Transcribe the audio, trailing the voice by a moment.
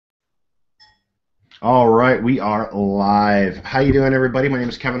All right, we are live. How you doing, everybody? My name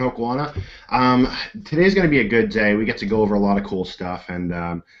is Kevin Hokwana. Um, Today's going to be a good day. We get to go over a lot of cool stuff, and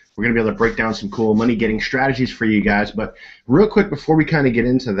we're going to be able to break down some cool money-getting strategies for you guys. But real quick, before we kind of get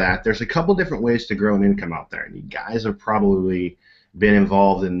into that, there's a couple different ways to grow an income out there, and you guys have probably been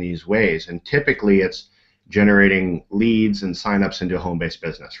involved in these ways. And typically, it's generating leads and signups into a home-based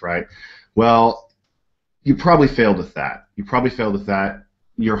business, right? Well, you probably failed with that. You probably failed with that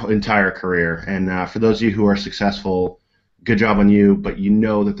your entire career. And for those of you who are successful, good job on you, but you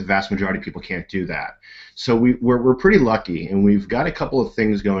know that the vast majority of people can't do that. So we're pretty lucky, and we've got a couple of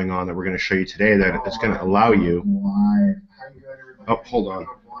things going on that we're going to show you today that is going to allow you. Oh, hold on.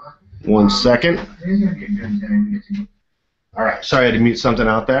 1 second. All right, sorry I had to mute something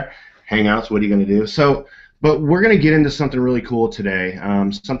out there. Hangouts, what are you going to do? But we're going to get into something really cool today,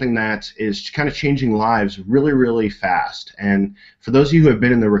 something that is kind of changing lives really, really fast. And for those of you who have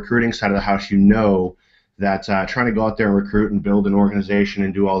been in the recruiting side of the house, you know that trying to go out there and recruit and build an organization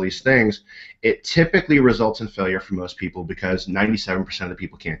and do all these things, it typically results in failure for most people because 97% of the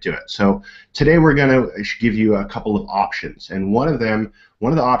people can't do it. So today we're going to give you a couple of options. And one of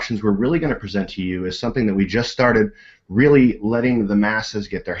the options we're really going to present to you is something that we just started really letting the masses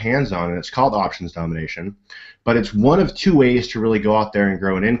get their hands on, and it's called Options Domination. But it's one of two ways to really go out there and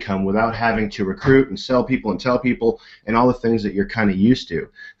grow an income without having to recruit and sell people and tell people and all the things that you're kind of used to.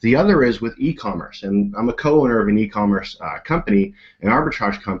 The other is with e-commerce, and I'm a co-owner of an e-commerce company, an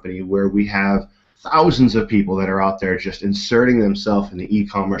arbitrage company, where we have thousands of people that are out there just inserting themselves in the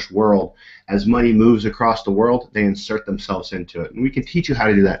e-commerce world. As money moves across the world, they insert themselves into it, and we can teach you how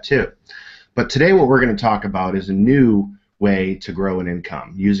to do that too. But today what we're going to talk about is a new way to grow an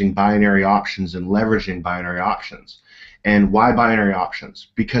income using binary options and leveraging binary options. And why binary options?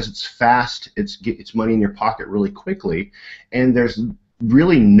 Because it's fast, it's money in your pocket really quickly, and there's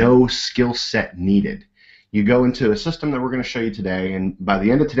really no skill set needed. You go into a system that we're going to show you today, and by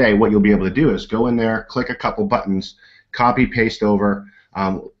the end of today, what you'll be able to do is go in there, click a couple buttons, copy, paste over,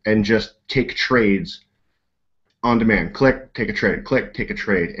 and just take trades on demand. Click, take a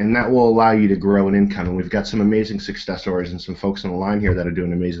trade, and that will allow you to grow an income. And we've got some amazing success stories and some folks on the line here that are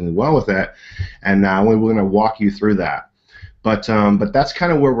doing amazingly well with that, and we're going to walk you through that. But that's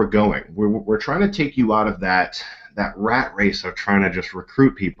kind of where we're going. We're trying to take you out of that rat race of trying to just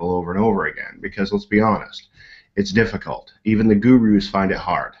recruit people over and over again, because let's be honest, it's difficult. Even the gurus find it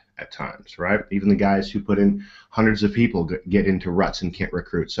hard at times, right? Even the guys who put in hundreds of people get into ruts and can't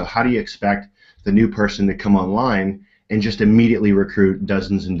recruit. So how do you expect the new person to come online and just immediately recruit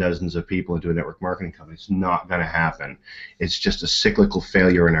dozens and dozens of people into a network marketing company? It's not going to happen. It's just a cyclical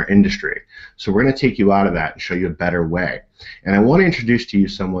failure in our industry. So we're going to take you out of that and show you a better way. And I want to introduce to you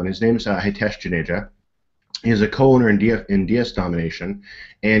someone. His name is Hitesh Janeja. He's a co-owner in DS Domination,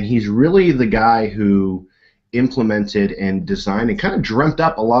 and he's really the guy who implemented and designed and kind of dreamt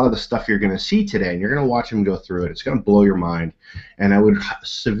up a lot of the stuff you're going to see today, and you're going to watch him go through it. It's going to blow your mind, and I would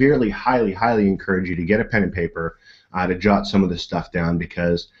severely, highly, highly encourage you to get a pen and paper to jot some of this stuff down,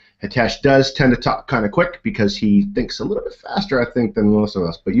 because Hitesh does tend to talk kind of quick because he thinks a little bit faster, I think, than most of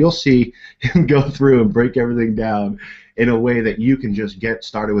us, but you'll see him go through and break everything down in a way that you can just get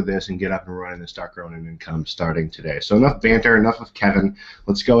started with this and get up and running and start growing an income starting today. So enough banter, enough of Kevin.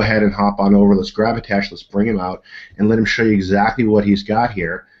 Let's go ahead and hop on over. Let's grab Hitesh, let's bring him out, and let him show you exactly what he's got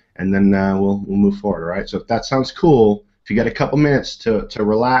here, and then we'll move forward, all right? So if that sounds cool, if you got a couple minutes to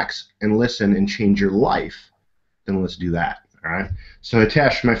relax and listen and change your life, then let's do that, all right? So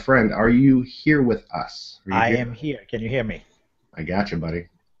Hitesh, my friend, are you here with us? I am here. Can you hear me? I got you, buddy.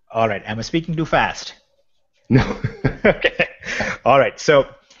 All right. Am I speaking too fast? No. Okay. All right. So,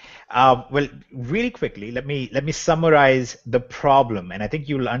 well, really quickly, let me summarize the problem, and I think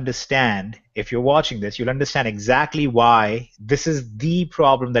you'll understand if you're watching this. You'll understand exactly why this is the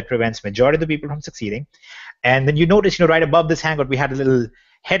problem that prevents majority of the people from succeeding. And then you notice, right above this hangout, we had a little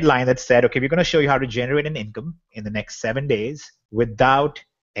headline that said, okay, we're going to show you how to generate an income in the next 7 days without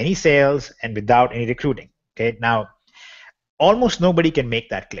any sales and without any recruiting. Okay. Now, almost nobody can make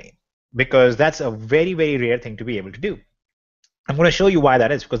that claim, because that's a very, very rare thing to be able to do. I'm going to show you why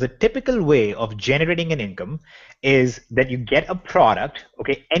that is, because the typical way of generating an income is that you get a product,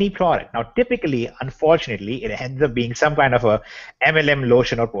 okay, any product. Now, typically, unfortunately, it ends up being some kind of a MLM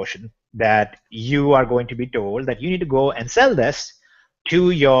lotion or potion that you are going to be told that you need to go and sell this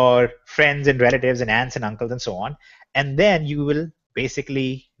to your friends and relatives and aunts and uncles and so on, and then you will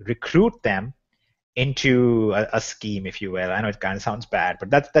basically recruit them into a scheme, if you will. I know it kind of sounds bad,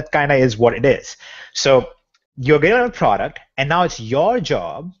 but that kind of is what it is. So you're getting a product, and now it's your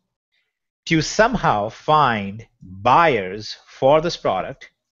job to somehow find buyers for this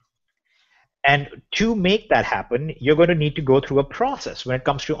product And to make that happen, you're going to need to go through a process when it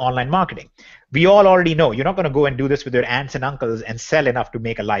comes to online marketing. We all already know you're not going to go and do this with your aunts and uncles and sell enough to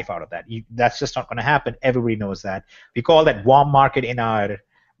make a life out of that. That's just not going to happen. Everybody knows that. We call that warm market in our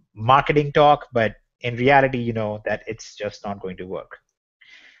marketing talk, but in reality, you know that it's just not going to work.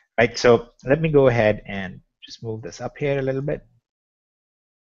 Right? So let me go ahead and just move this up here a little bit.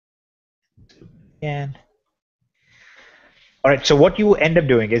 And all right, so what you end up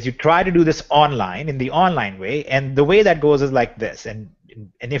doing is you try to do this online in the online way, and the way that goes is like this. And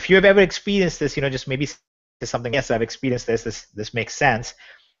if you have ever experienced this, you know, just maybe say something, yes, I've experienced this, this makes sense.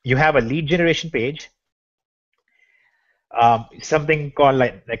 You have a lead generation page, something called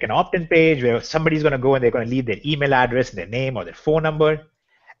like an opt-in page where somebody's going to go and they're going to leave their email address, their name, or their phone number.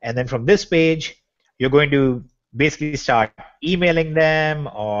 And then from this page, you're going to basically start emailing them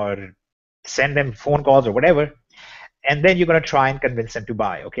or send them phone calls or whatever. And then you're going to try and convince them to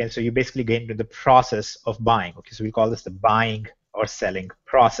buy. Okay, so you basically get into the process of buying. Okay, so we call this the buying or selling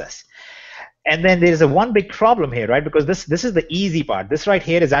process. And then there's a one big problem here, right? Because this is the easy part. This right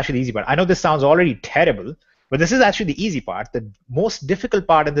here is actually the easy part. I know this sounds already terrible, but this is actually the easy part. The most difficult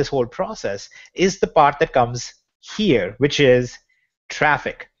part in this whole process is the part that comes here, which is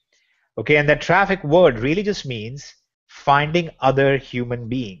traffic. Okay, and that traffic word really just means finding other human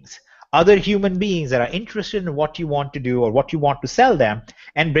beings that are interested in what you want to do or what you want to sell them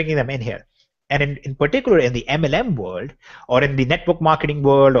and bringing them in here. And in particular, in the MLM world or in the network marketing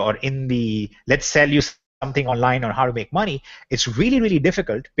world or in the let's sell you something online or how to make money, it's really, really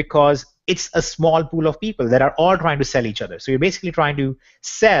difficult because it's a small pool of people that are all trying to sell each other. So you're basically trying to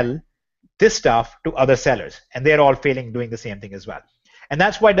sell this stuff to other sellers, and they're all failing doing the same thing as well. And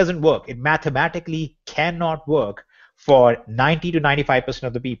that's why it doesn't work. It mathematically cannot work for 90 to 95%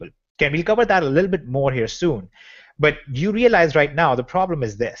 of the people. Okay, we'll cover that a little bit more here soon. But you realize right now the problem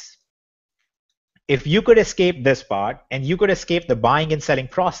is this. If you could escape this part and you could escape the buying and selling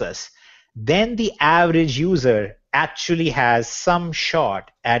process, then the average user actually has some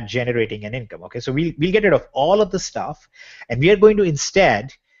shot at generating an income. Okay, so we'll get rid of all of the stuff, and we are going to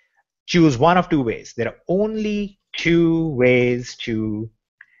instead choose one of two ways. There are only two ways to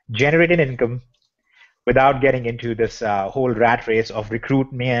generate an income without getting into this whole rat race of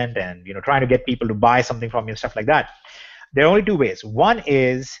recruitment and trying to get people to buy something from you and stuff like that. There are only two ways. One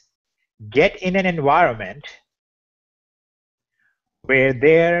is get in an environment where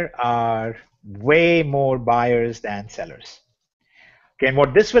there are way more buyers than sellers. Okay, and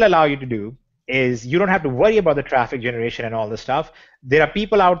what this will allow you to do is you don't have to worry about the traffic generation and all this stuff. There are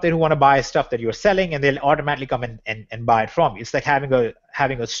people out there who want to buy stuff that you're selling, and they'll automatically come and buy it from you. It's like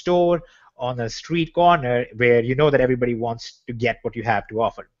having a store on a street corner where you know that everybody wants to get what you have to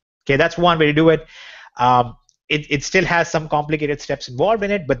offer. Okay, that's one way to do it. It still has some complicated steps involved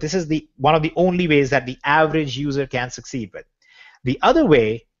in it, but this is one of the only ways that the average user can succeed with. The other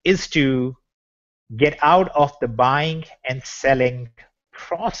way is to get out of the buying and selling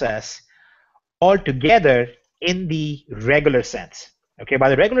process altogether in the regular sense. Okay, by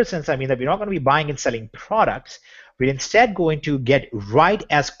the regular sense, I mean that we're not going to be buying and selling products. We're instead going to get right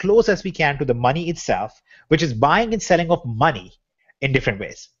as close as we can to the money itself, which is buying and selling of money in different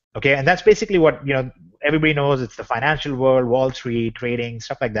ways. Okay, and that's basically what everybody knows. It's the financial world, Wall Street, trading,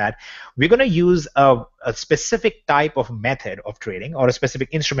 stuff like that. We're going to use a specific type of method of trading or a specific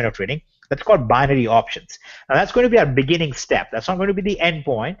instrument of trading that's called binary options. Now that's going to be our beginning step. That's not going to be the end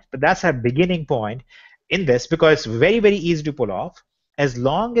point, but that's our beginning point in this, because it's very, very easy to pull off as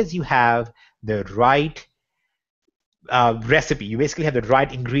long as you have the right recipe. You basically have the right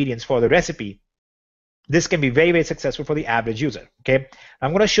ingredients for the recipe. This can be very, very successful for the average user. Okay,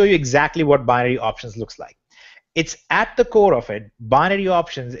 I'm going to show you exactly what binary options looks like. It's at the core of it. Binary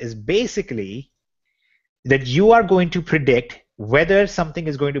options is basically that you are going to predict whether something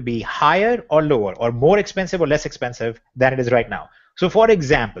is going to be higher or lower, or more expensive or less expensive than it is right now. So for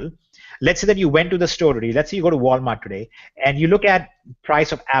example, let's say that you went to the store today. Let's say you go to Walmart today and you look at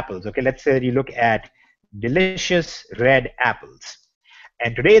price of apples. Okay, let's say that you look at delicious red apples,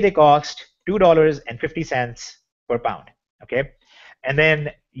 and today they cost $2.50 per pound. Okay, and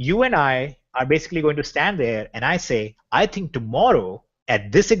then you and I are basically going to stand there, and I say, I think tomorrow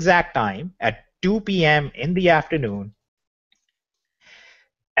at this exact time, at 2 p.m. in the afternoon,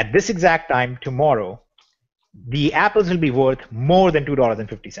 at this exact time tomorrow, the apples will be worth more than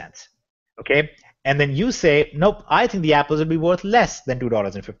 $2.50. Okay, and then you say, nope, I think the apples will be worth less than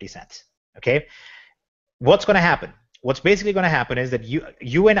 $2.50. Okay, what's going to happen? What's basically going to happen is that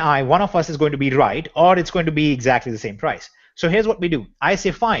you and I, one of us is going to be right, or it's going to be exactly the same price. So here's what we do. I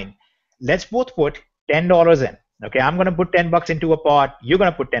say, fine, let's both put $10 in. Okay, I'm going to put 10 bucks into a pot. You're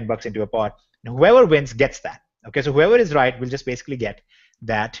going to put 10 bucks into a pot. And whoever wins gets that. Okay, so whoever is right will just basically get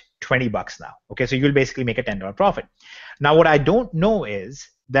that 20 bucks now. Okay, so you'll basically make a $10 profit. Now, what I don't know is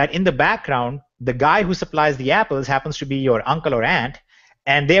that in the background, the guy who supplies the apples happens to be your uncle or aunt,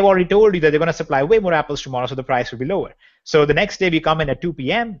 and they've already told you that they're going to supply way more apples tomorrow, so the price will be lower. So the next day we come in at 2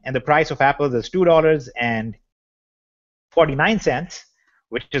 p.m. and the price of apples is $2.49,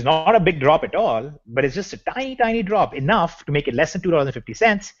 which is not a big drop at all, but it's just a tiny, tiny drop, enough to make it less than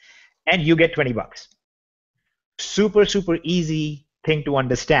 $2.50, and you get 20 bucks. Super, super easy thing to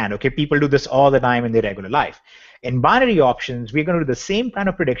understand. Okay, people do this all the time in their regular life. In binary options, we're going to do the same kind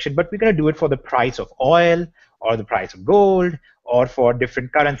of prediction, but we're going to do it for the price of oil or the price of gold or for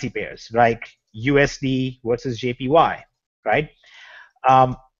different currency pairs, like USD versus JPY, right?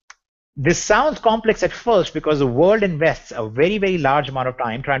 This sounds complex at first because the world invests a very, very large amount of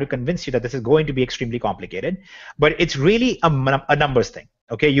time trying to convince you that this is going to be extremely complicated, but it's really a numbers thing.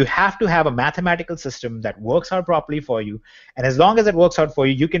 Okay, you have to have a mathematical system that works out properly for you, and as long as it works out for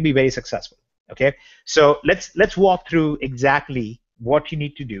you, you can be very successful. Okay, so let's walk through exactly what you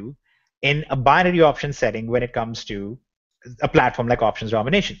need to do in a binary option setting when it comes to a platform like Options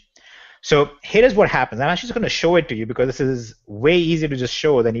Domination. So here is what happens. I'm actually just going to show it to you because this is way easier to just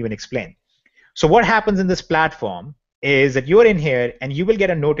show than even explain. So what happens in this platform is that you're in here and you will get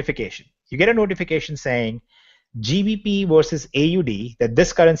a notification. You get a notification saying GBP versus AUD, that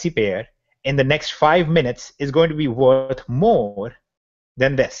this currency pair in the next 5 minutes is going to be worth more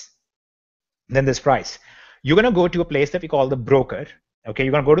than this price. You're going to go to a place that we call the broker. Okay,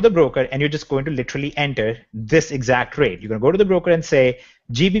 you're going to go to the broker and you're just going to literally enter this exact rate. You're going to go to the broker and say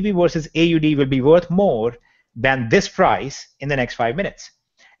GBP versus AUD will be worth more than this price in the next 5 minutes.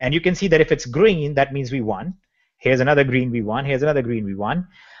 And you can see that if it's green, that means we won. Here's another green we won. Here's another green we won.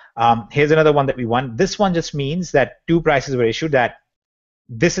 Here's another one that we won. This one just means that two prices were issued, that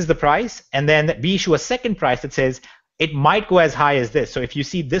this is the price, and then we issue a second price that says it might go as high as this. So if you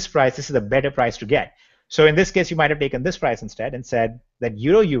see this price, this is a better price to get. So in this case, you might have taken this price instead and said that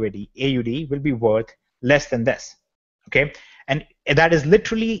Euro AUD will be worth less than this. Okay, and that is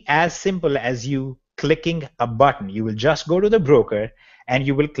literally as simple as you clicking a button. You will just go to the broker and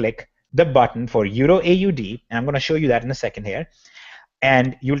you will click the button for Euro AUD, and I'm going to show you that in a second here,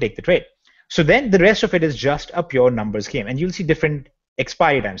 and you'll take the trade. So then the rest of it is just a pure numbers game, and you'll see different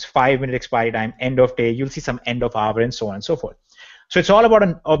expiry times, 5-minute expiry time, end of day, you'll see some end of hour, and so on and so forth. So it's all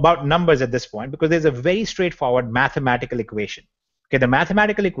about numbers at this point, because there's a very straightforward mathematical equation. Okay, the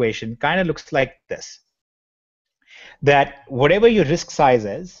mathematical equation kind of looks like this: that whatever your risk size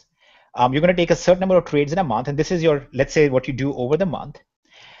is, you're going to take a certain number of trades in a month, and this is your, let's say, what you do over the month.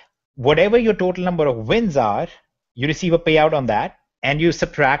 Whatever your total number of wins are, you receive a payout on that, and you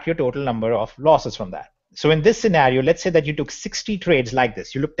subtract your total number of losses from that. So in this scenario, let's say that you took 60 trades like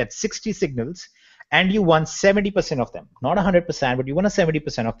this. You looked at 60 signals, and you won 70% of them. Not 100%, but you won a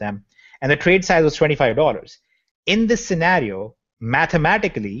 70% of them, and the trade size was $25. In this scenario,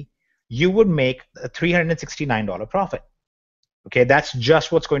 mathematically, you would make a $369 profit. Okay, that's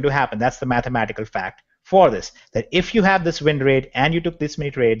just what's going to happen. That's the mathematical fact for this, that if you have this win rate and you took this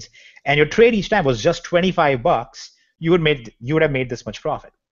many trades and your trade each time was just 25 bucks, you would have made this much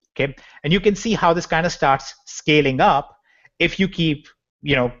profit. Okay, and you can see how this kind of starts scaling up if you keep,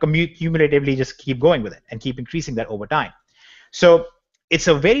 cumulatively just keep going with it and keep increasing that over time. So it's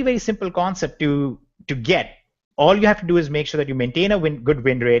a very, very simple concept to get. All you have to do is make sure that you maintain a good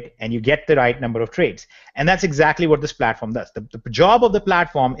win rate and you get the right number of trades. And that's exactly what this platform does. The job of the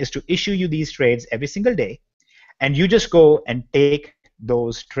platform is to issue you these trades every single day, and you just go and take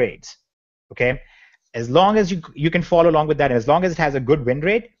those trades. Okay, as long as you can follow along with that, and as long as it has a good win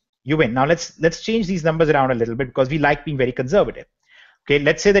rate, you win. Now let's change these numbers around a little bit, because we like being very conservative. Okay,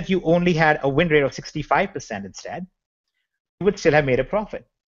 let's say that you only had a win rate of 65% instead. You would still have made a profit.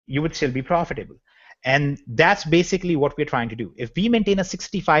 You would still be profitable. And that's basically what we're trying to do. If we maintain a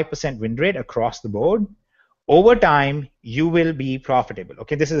 65% win rate across the board, over time, you will be profitable.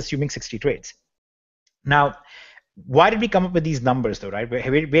 Okay, this is assuming 60 trades. Now, why did we come up with these numbers though, right? Where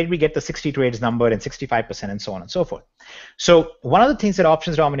did we get the 60 trades number and 65% and so on and so forth? So one of the things that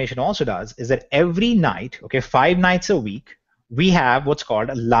Options Domination also does is that every night, okay, 5 nights a week, we have what's called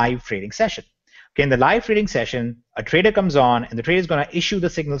a live trading session. Okay, in the live trading session, a trader comes on and the trader is going to issue the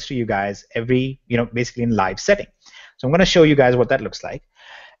signals to you guys basically in live setting. So I'm going to show you guys what that looks like.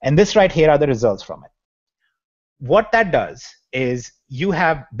 And this right here are the results from it. What that does is you're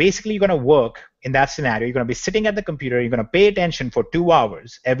going to work in that scenario. You're going to be sitting at the computer. You're going to pay attention for 2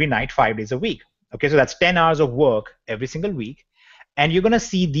 hours every night, 5 days a week. Okay, so that's 10 hours of work every single week. and you're going to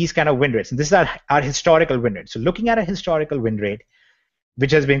see these kind of win rates. And this is our historical win rate. So looking at a historical win rate,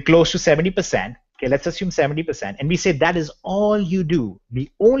 which has been close to 70%, okay, let's assume 70%, and we say that is all you do. The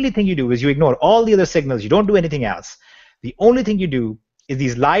only thing you do is you ignore all the other signals. You don't do anything else. The only thing you do is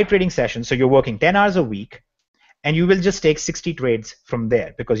these live trading sessions. So you're working 10 hours a week, and you will just take 60 trades from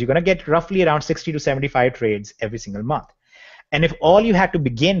there, because you're going to get roughly around 60 to 75 trades every single month. And if all you had to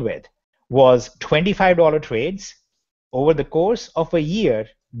begin with was $25 trades over the course of a year,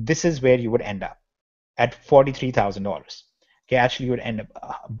 this is where you would end up at $43,000. Okay, actually you would end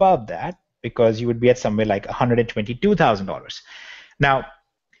up above that, because you would be at somewhere like $122,000. Now,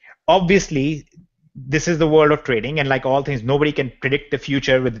 obviously, this is the world of trading, and like all things, nobody can predict the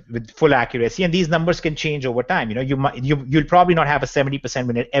future with full accuracy, and these numbers can change over time. You know, you'll probably not have a 70%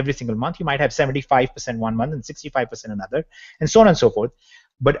 win rate every single month. You might have 75% one month and 65% another, and so on and so forth.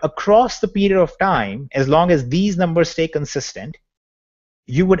 But across the period of time, as long as these numbers stay consistent,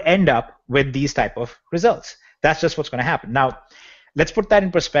 you would end up with these type of results. That's just what's going to happen. Now, let's put that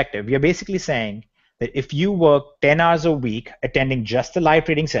in perspective. We are basically saying that if you work 10 hours a week attending just the live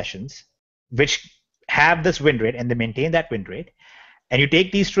trading sessions, which have this win rate and they maintain that win rate, and you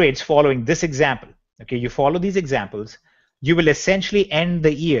take these trades following this example, okay, you follow these examples, you will essentially end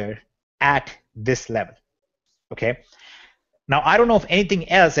the year at this level, okay? Now, I don't know of anything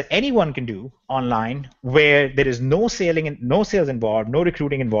else that anyone can do online where there is no sales involved, no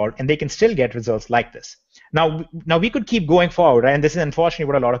recruiting involved, and they can still get results like this. Now we could keep going forward, right? And this is unfortunately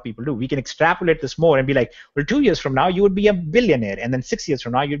what a lot of people do. We can extrapolate this more and be like, well, 2 years from now, you would be a billionaire, and then 6 years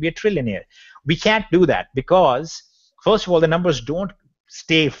from now, you'd be a trillionaire. We can't do that because, first of all, the numbers don't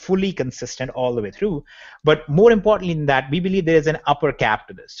stay fully consistent all the way through. But more importantly than that, we believe there is an upper cap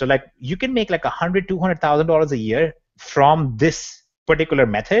to this. So like you can make like $100,000, $200,000 a year from this particular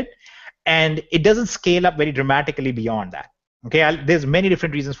method, and it doesn't scale up very dramatically beyond that. Okay, there's many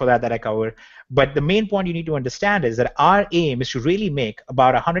different reasons for that I cover, but the main point you need to understand is that our aim is to really make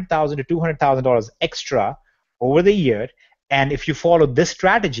about $100,000 to $200,000 extra over the year, and if you follow this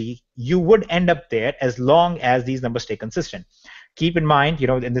strategy, you would end up there as long as these numbers stay consistent. Keep in mind, you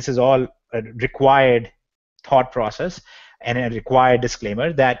know, and this is all a required thought process and a required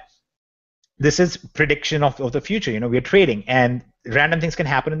disclaimer, that this is prediction of the future. You know, we're trading, and random things can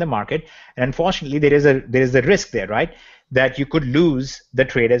happen in the market, and unfortunately, there is a risk there, right? That you could lose the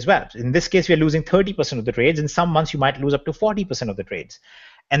trade as well. In this case, we're losing 30% of the trades. In some months, you might lose up to 40% of the trades,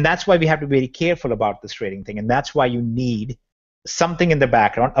 and that's why we have to be very careful about this trading thing, and that's why you need something in the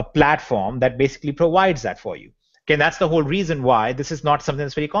background, a platform that basically provides that for you. Okay, that's the whole reason why this is not something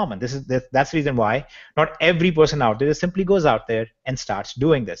that's very common. That's the reason why not every person out there simply goes out there and starts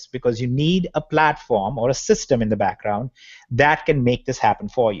doing this, because you need a platform or a system in the background that can make this happen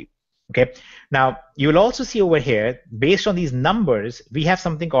for you. Okay, now you will also see over here, based on these numbers, we have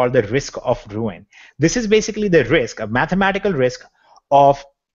something called the risk of ruin. This is basically the risk, a mathematical risk of,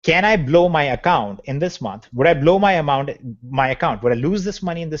 can I blow my account in this month? Would I blow my account? Would I lose this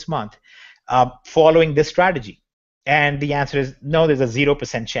money in this month following this strategy? And the answer is no, there's a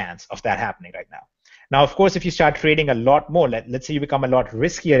 0% chance of that happening right now. Now, of course, if you start trading a lot more, let's say you become a lot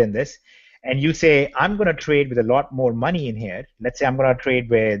riskier in this, and you say, I'm going to trade with a lot more money in here. Let's say I'm going to trade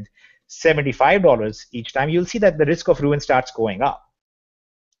with $75 each time. You'll see that the risk of ruin starts going up,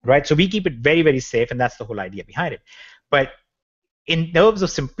 right? So we keep it very, very safe, and that's the whole idea behind it. But in terms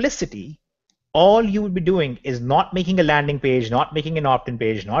of simplicity, all you would be doing is not making a landing page, not making an opt-in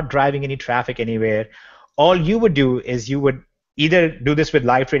page, not driving any traffic anywhere. All you would do is you would either do this with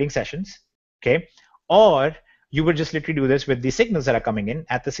live trading sessions, okay, or you would just literally do this with the signals that are coming in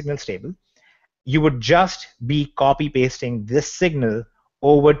at the signals table. You would just be copy pasting this signal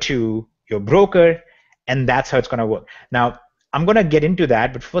over to your broker, and that's how it's going to work. Now, I'm going to get into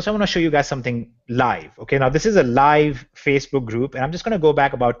that, but first I want to show you guys something live. Okay, now this is a live Facebook group, and I'm just going to go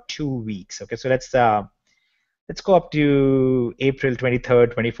back about 2 weeks. Okay, so let's go up to April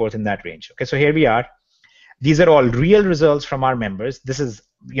 23rd, 24th, in that range. Okay, so here we are. These are all real results from our members. This is,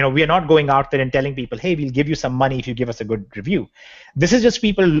 you know, we are not going out there and telling people, hey, we'll give you some money if you give us a good review. This is just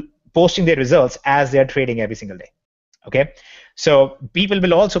people posting their results as they're trading every single day. Okay, so people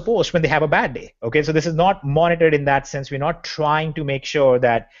will also post when they have a bad day. Okay, so this is not monitored in that sense. We're not trying to make sure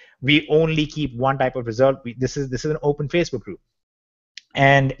that we only keep one type of result. This is an open Facebook group,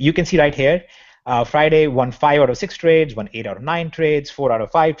 and you can see right here, Friday won 5 out of 6 trades, won 8 out of 9 trades, 4 out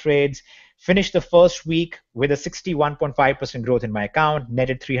of 5 trades. Finished the first week with a 61.5% growth in my account,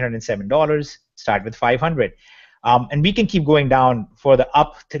 netted $307, start with 500. And we can keep going down further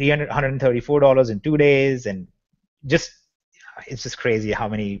up, $134 in 2 days, and just it's just crazy how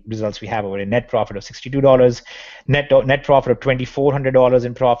many results we have over a net profit of $62, net profit of $2,400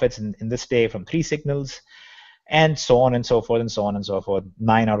 in profits in this day from 3 signals, and so on and so forth and so on and so forth.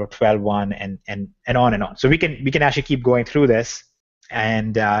 9 out of 12 won, and on and on. So we can actually keep going through this,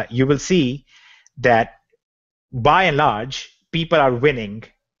 and you will see that by and large, people are winning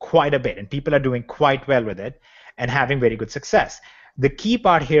quite a bit, and people are doing quite well with it and having very good success. The key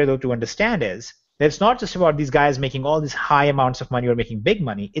part here, though, to understand is that it's not just about these guys making all these high amounts of money or making big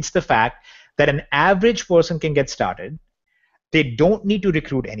money. It's the fact that an average person can get started. They don't need to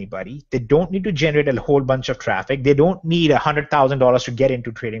recruit anybody. They don't need to generate a whole bunch of traffic. They don't need $100,000 to get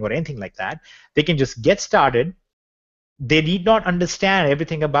into trading or anything like that. They can just get started. They need not understand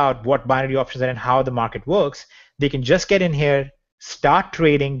everything about what binary options are and how the market works. They can just get in here, start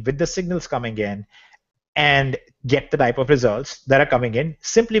trading with the signals coming in, and get the type of results that are coming in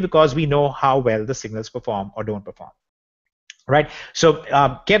simply because we know how well the signals perform or don't perform. Right. So,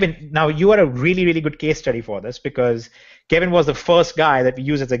 Kevin, now you are a really, really good case study for this because Kevin was the first guy that we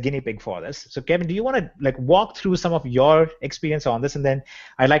used as a guinea pig for this. So, Kevin, do you want to walk through some of your experience on this, and then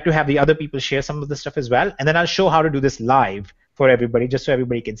I'd like to have the other people share some of the stuff as well, and then I'll show how to do this live for everybody, just so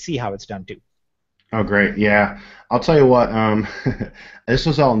everybody can see how it's done too. Oh, great. Yeah. I'll tell you what, this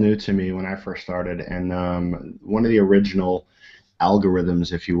was all new to me when I first started, and one of the original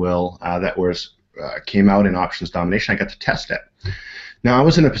algorithms, if you will, that was came out in Options Domination, I got to test it. Now, I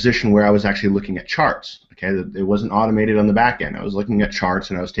was in a position where I was actually looking at charts. Okay, it wasn't automated on the back end. I was looking at charts,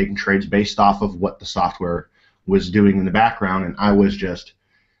 and I was taking trades based off of what the software was doing in the background, and I was just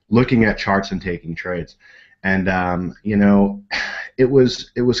looking at charts and taking trades. And you know, it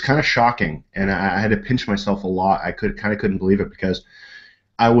was kind of shocking, and I had to pinch myself a lot. I kind of couldn't believe it because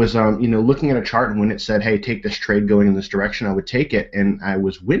I was you know, looking at a chart, and when it said, "Hey, take this trade going in this direction," I would take it, and I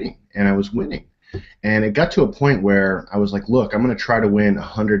was winning, and I was winning. And it got to a point where I was like, "Look, I'm going to try to win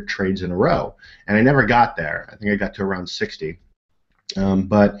 100 trades in a row," and I never got there. I think I got to around 60.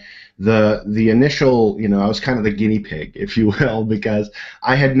 But the initial, you know, I was kind of the guinea pig, if you will, because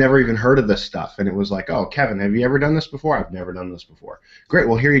I had never even heard of this stuff, and it was like, "Oh, Kevin, have you ever done this before?" "I've never done this before." "Great,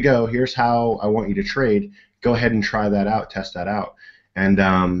 well, here you go. Here's how I want you to trade. Go ahead and try that out, test that out."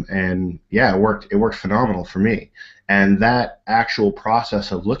 And yeah, it worked. It worked phenomenal for me. And that actual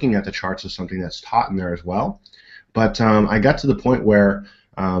process of looking at the charts is something that's taught in there as well. But I got to the point where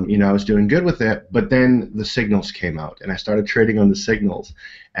you know, I was doing good with it, but then the signals came out, and I started trading on the signals.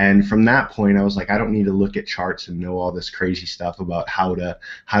 And from that point, I was like, I don't need to look at charts and know all this crazy stuff about how to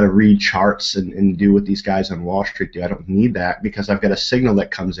read charts and do what these guys on Wall Street do. I don't need that because I've got a signal that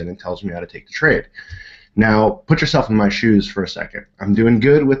comes in and tells me how to take the trade. Now, put yourself in my shoes for a second. I'm doing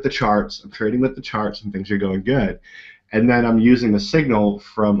good with the charts. I'm trading with the charts, and things are going good. And then I'm using a signal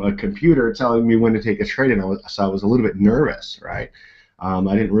from a computer telling me when to take a trade, and so I was a little bit nervous, right? I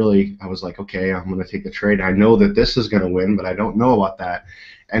didn't really, I was like, okay, I'm going to take the trade. I know that this is going to win, but I don't know about that.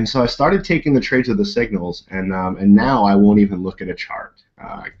 And so I started taking the trades of the signals, and now I won't even look at a chart.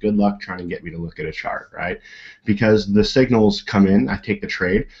 Good luck trying to get me to look at a chart, right? Because the signals come in, I take the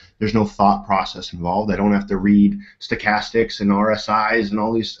trade. There's no thought process involved. I don't have to read stochastics and RSIs and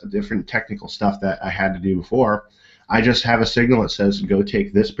all these different technical stuff that I had to do before. I just have a signal that says, go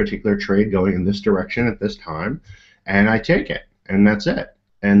take this particular trade going in this direction at this time, and I take it, and that's it.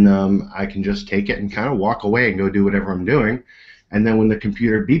 And I can just take it and kind of walk away and go do whatever I'm doing. And then when the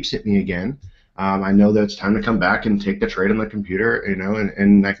computer beeps at me again, I know that it's time to come back and take the trade on the computer, you know,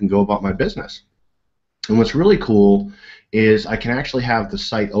 and I can go about my business. And what's really cool is I can actually have the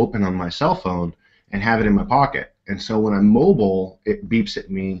site open on my cell phone and have it in my pocket. And so when I'm mobile, it beeps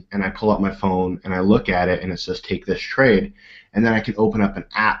at me, and I pull up my phone and I look at it, and it says take this trade, and then I can open up an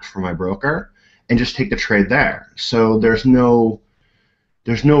app for my broker and just take the trade there. So there's no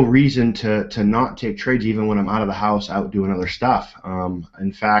reason to not take trades even when I'm out of the house, out doing other stuff.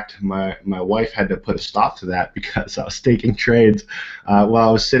 In fact, my wife had to put a stop to that because I was taking trades while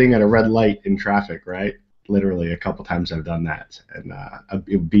I was sitting at a red light in traffic, right? Literally a couple times I've done that, and a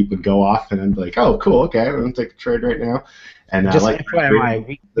beep would go off, and I'd be like, "Oh, cool, okay, I'm gonna take a trade right now." And just like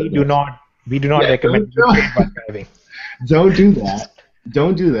FYI, we do not recommend you trade while driving. Don't do that.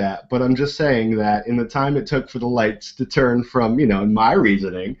 Don't do that. But I'm just saying that in the time it took for the lights to turn from, you know, in my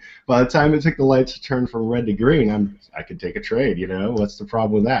reasoning, by the time it took the lights to turn from red to green, I could take a trade. You know, what's the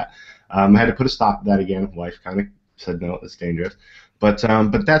problem with that? I had to put a stop to that again. Wife kind of said no, it's dangerous. But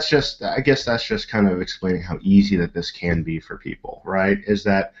that's just, I guess that's just kind of explaining how easy that this can be for people, right? Is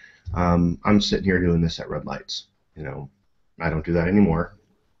that I'm sitting here doing this at red lights. You know, I don't do that anymore,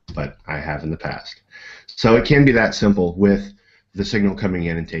 but I have in the past. So it can be that simple with the signal coming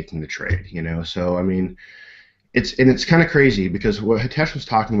in and taking the trade, you know. So I mean, It's kind of crazy because what Hitesh was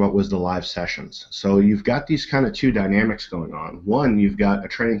talking about was the live sessions. So you've got these kind of two dynamics going on. One, you've got a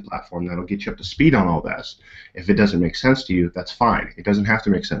training platform that'll get you up to speed on all this. If it doesn't make sense to you, that's fine. It doesn't have to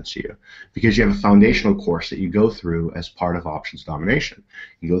make sense to you because you have a foundational course that you go through as part of Options Domination.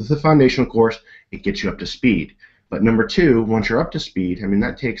 You go through the foundational course, it gets you up to speed. But number two, once you're up to speed, I mean,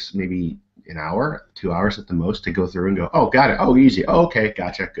 that takes maybe an hour, 2 hours at the most to go through and go, oh, got it. Oh, easy. Oh, okay,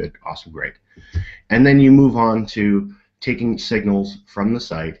 gotcha. Good. Awesome. Great. And then you move on to taking signals from the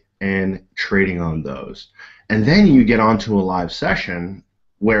site and trading on those. And then you get onto a live session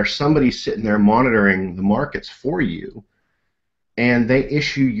where somebody's sitting there monitoring the markets for you, and they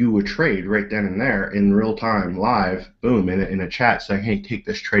issue you a trade right then and there in real time, live, boom, in a chat saying, hey, take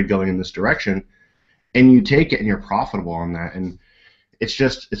this trade going in this direction. And you take it and you're profitable on that. And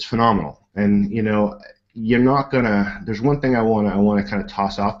it's phenomenal. And, you know, you're not going to, there's one thing I want to kind of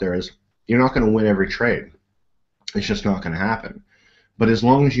toss out there is, you're not going to win every trade. It's just not going to happen. But as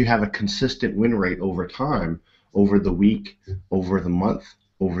long as you have a consistent win rate over time, over the week, over the month,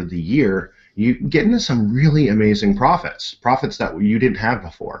 over the year, you get into some really amazing profits that you didn't have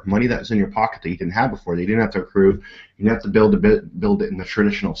before, money that was in your pocket that you didn't have before, that you didn't have to accrue, you didn't have to build it in the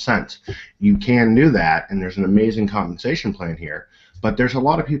traditional sense. You can do that, and there's an amazing compensation plan here. But there's a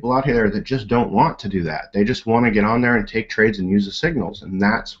lot of people out here that just don't want to do that. They just want to get on there and take trades and use the signals, and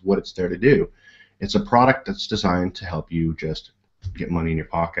that's what it's there to do. It's a product that's designed to help you just get money in your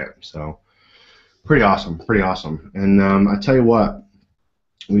pocket. So pretty awesome, pretty awesome. And I tell you what,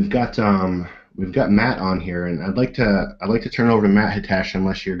 we've got Matt on here, and I'd like to turn it over to Matt Hitesh,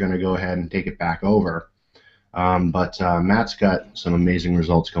 unless you're going to go ahead and take it back over. But Matt's got some amazing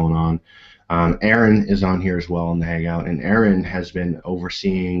results going on. Aaron is on here as well in the Hangout, and Aaron has been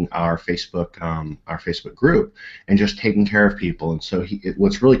overseeing our Facebook group and just taking care of people. And so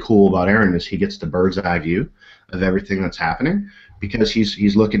what's really cool about Aaron is he gets the bird's eye view of everything that's happening, because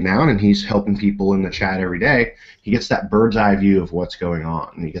he's looking down and he's helping people in the chat every day. He gets that bird's eye view of what's going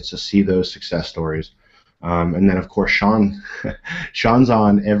on, and he gets to see those success stories. And then, of course, Sean's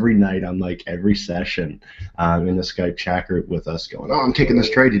on every night on like every session in the Skype chat group with us going, oh, I'm taking this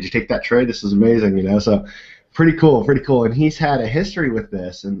trade. Did you take that trade? This is amazing, you know. So pretty cool, pretty cool. And he's had a history with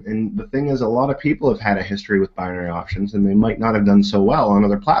this. And the thing is, a lot of people have had a history with binary options, and they might not have done so well on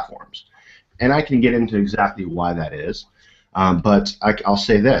other platforms. And I can get into exactly why that is. But I'll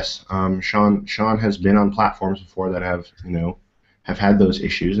say this. Sean has been on platforms before that have, you know, have had those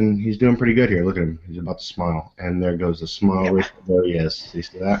issues, and he's doing pretty good here. Look at him. He's about to smile. And there goes the smile. Yep. There he is. You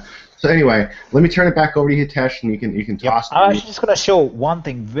see that? So anyway, let me turn it back over to you, Hitesh, and you can toss it. I'm just going to show one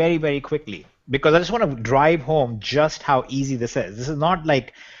thing very, very quickly, because I just want to drive home just how easy this is. This is not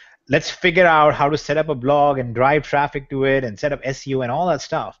like, let's figure out how to set up a blog and drive traffic to it and set up SEO and all that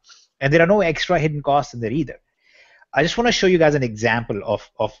stuff. And there are no extra hidden costs in there either. I just want to show you guys an example of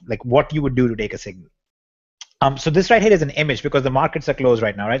like what you would do to take a signal. So this right here is an image, because the markets are closed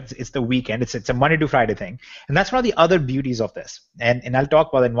right now, right? It's the weekend. It's a Monday to Friday thing, and that's one of the other beauties of this. And I'll talk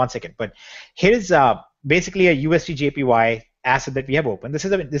about it in 1 second. But here's basically a USD JPY asset that we have open. This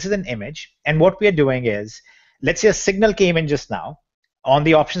is an image, and what we are doing is, let's say a signal came in just now on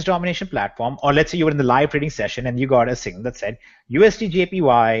the Options Domination platform, or let's say you were in the live trading session and you got a signal that said USD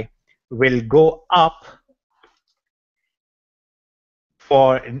JPY will go up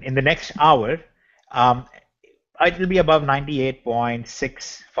for in the next hour. It will be above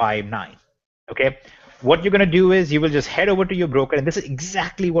 98.659. Okay, what you're going to do is you will just head over to your broker, and this is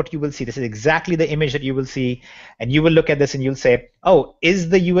exactly what you will see. This is exactly the image that you will see, and you will look at this and you'll say, oh, is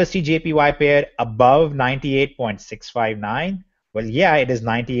the USD JPY pair above 98.659? Well, yeah, it is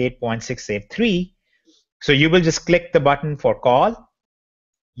 98.683. So you will just click the button for call.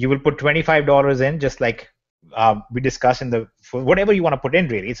 You will put $25 in, just like we discussed for whatever you want to put in,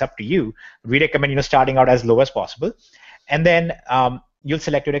 really. It's up to you. We recommend, starting out as low as possible. And then you'll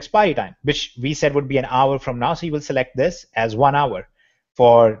select your expiry time, which we said would be an hour from now. So you will select this as 1 hour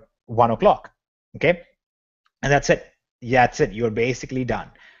for 1 o'clock. Okay? And that's it. Yeah, that's it. You're basically done.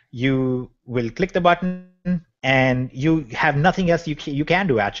 You will click the button, and you have nothing else you can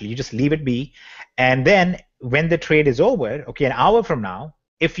do, actually. You just leave it be. And then when the trade is over, okay, an hour from now,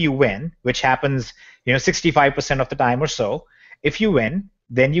 if you win, which happens 65% of the time or so, if you win,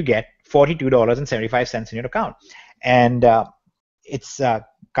 then you get $42.75 in your account. And it's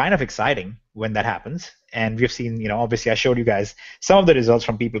kind of exciting when that happens. And we've seen, obviously I showed you guys some of the results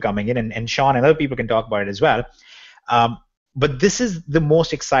from people coming in, and Sean and other people can talk about it as well. But this is the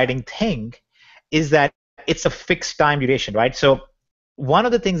most exciting thing, is that it's a fixed time duration, right? So one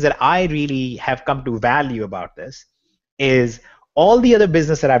of the things that I really have come to value about this is all the other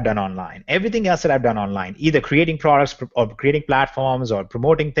business that I've done online, everything else that I've done online, either creating products or creating platforms or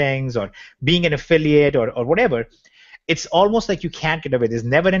promoting things or being an affiliate or whatever, it's almost like you can't get away. There's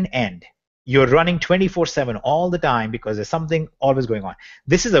never an end. You're running 24/7 all the time because there's something always going on.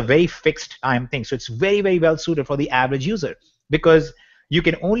 This is a very fixed time thing. So it's very, very well suited for the average user because you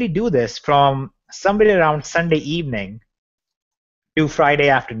can only do this from somewhere around Sunday evening to Friday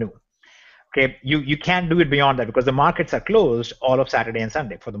afternoon. Okay, you can't do it beyond that because the markets are closed all of Saturday and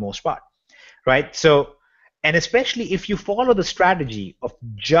Sunday for the most part, right? So, and especially if you follow the strategy of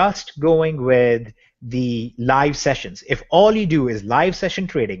just going with the live sessions, if all you do is live session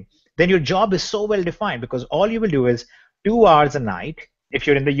trading, then your job is so well defined because all you will do is 2 hours a night. If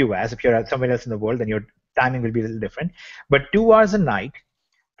you're in the US, if you're somewhere else in the world, then your timing will be a little different. But 2 hours a night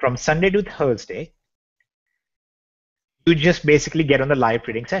from Sunday to Thursday, you just basically get on the live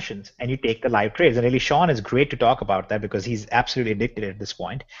trading sessions and you take the live trades. And really, Sean is great to talk about that because he's absolutely addicted at this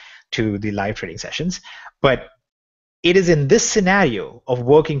point to the live trading sessions. But it is in this scenario of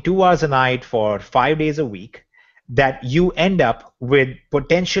working 2 hours a night for 5 days a week that you end up with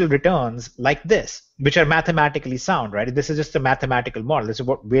potential returns like this, which are mathematically sound, right? This is just a mathematical model. This is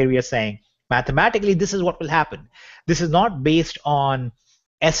where we are saying mathematically this is what will happen. This is not based on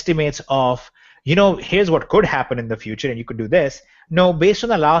estimates of, here's what could happen in the future and you could do this. No, based on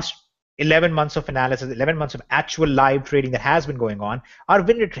the last 11 months of analysis, 11 months of actual live trading that has been going on, our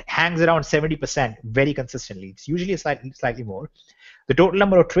win rate hangs around 70% very consistently. It's usually slightly more. The total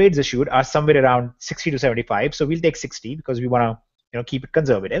number of trades issued are somewhere around 60 to 75. So we'll take 60 because we want to keep it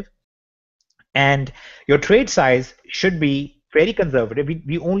conservative. And your trade size should be very conservative.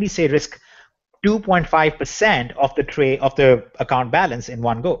 We only say risk 2.5% of the account balance in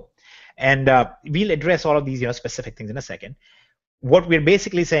one go. And we'll address all of these specific things in a second. What we're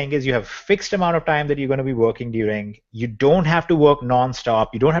basically saying is you have a fixed amount of time that you're going to be working during. You don't have to work nonstop.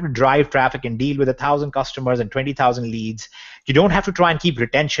 You don't have to drive traffic and deal with 1,000 customers and 20,000 leads. You don't have to try and keep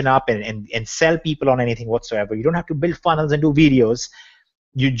retention up and sell people on anything whatsoever. You don't have to build funnels and do videos.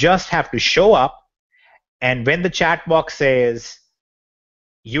 You just have to show up, and when the chat box says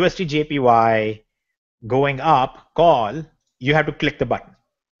USD JPY going up, call, you have to click the button.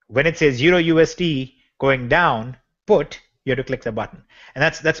 When it says Euro USD going down, put, you have to click the button. And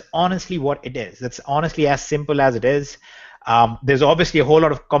that's honestly what it is. That's honestly as simple as it is. There's obviously a whole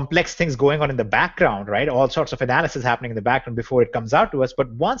lot of complex things going on in the background, right? All sorts of analysis happening in the background before it comes out to us.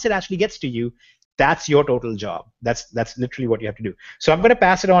 But once it actually gets to you, that's your total job. That's literally what you have to do. So I'm going to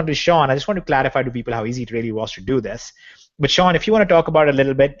pass it on to Sean. I just want to clarify to people how easy it really was to do this. But Sean, if you want to talk about it a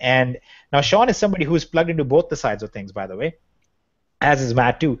little bit. And now Sean is somebody who's plugged into both the sides of things, by the way, as is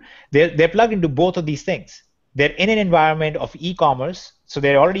Matt too. They're plugged into both of these things. They're in an environment of e-commerce, so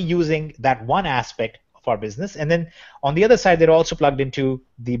they're already using that one aspect of our business. And then on the other side, they're also plugged into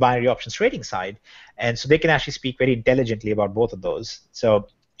the binary options trading side. And so they can actually speak very intelligently about both of those. So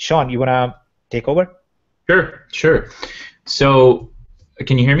Sean, you want to take over? Sure. So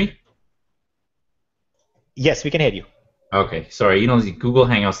can you hear me? Yes, we can hear you. Okay, sorry. Google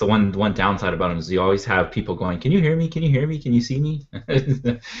Hangouts, the one downside about them is you always have people going, "Can you hear me? Can you hear me? Can you see me?"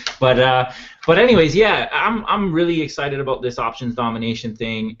 but anyways, yeah, I'm really excited about this options domination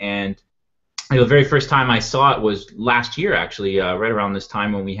thing, and the very first time I saw it was last year, actually, right around this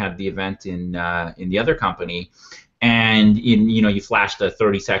time when we had the event in the other company, and you flashed a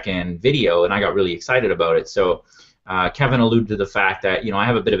 30-second video, and I got really excited about it. So Kevin alluded to the fact that I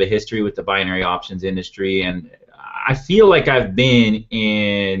have a bit of a history with the binary options industry, and I feel like I've been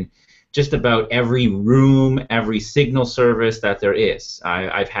in just about every room, every signal service that there is.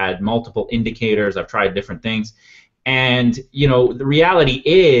 I've had multiple indicators. I've tried different things. And, the reality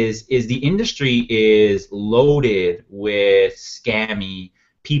is the industry is loaded with scammy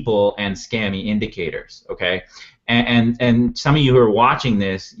people and scammy indicators, okay? And some of you who are watching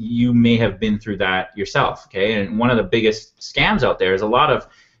this, you may have been through that yourself, okay? And one of the biggest scams out there is a lot of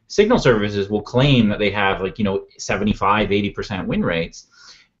signal services will claim that they have 75, 80% win rates.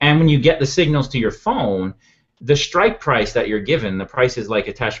 And when you get the signals to your phone, the strike price that you're given, the prices like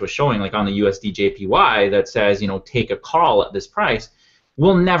Hitesh was showing, like on the USD JPY that says, take a call at this price,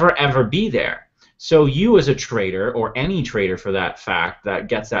 will never ever be there. So you as a trader, or any trader for that fact, that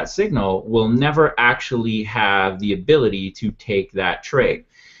gets that signal will never actually have the ability to take that trade.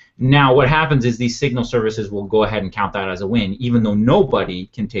 Now, what happens is these signal services will go ahead and count that as a win, even though nobody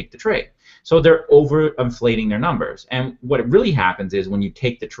can take the trade. So they're overinflating their numbers. And what really happens is when you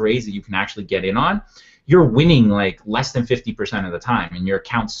take the trades that you can actually get in on, you're winning like less than 50% of the time, and your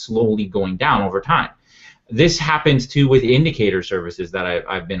account's slowly going down over time. This happens too with indicator services that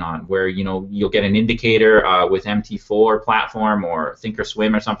I've been on, where you'll get an indicator with MT4 platform or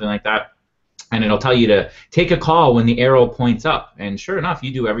Thinkorswim or something like that, and it'll tell you to take a call when the arrow points up. And sure enough,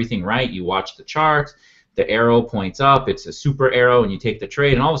 you do everything right. You watch the charts, the arrow points up, it's a super arrow, and you take the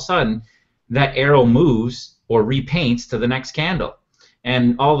trade, and all of a sudden, that arrow moves or repaints to the next candle.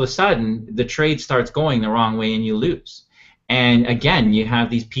 And all of a sudden, the trade starts going the wrong way and you lose. And again, you have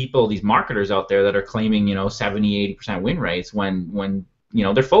these people, these marketers out there that are claiming, 70, 80% win rates when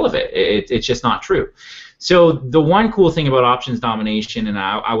they're full of it. It's just not true. So the one cool thing about options domination, and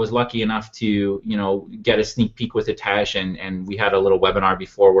I was lucky enough to, get a sneak peek with Hitesh, and we had a little webinar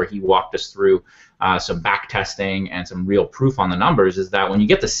before where he walked us through some back testing and some real proof on the numbers, is that when you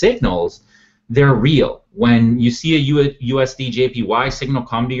get the signals, they're real. When you see a USD JPY signal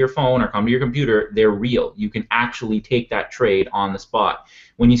come to your phone or come to your computer, they're real. You can actually take that trade on the spot.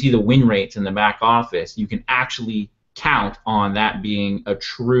 When you see the win rates in the back office, you can actually count on that being a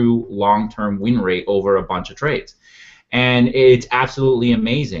true long-term win rate over a bunch of trades. And it's absolutely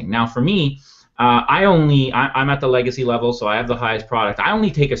amazing. Now for me, I'm at the legacy level, so I have the highest product. I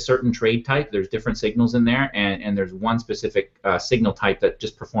only take a certain trade type. There's different signals in there, and there's one specific signal type that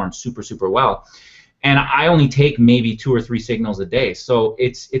just performs super, super well. And I only take maybe 2 or 3 signals a day. So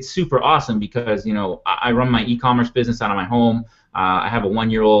it's super awesome because, I run my e-commerce business out of my home. I have a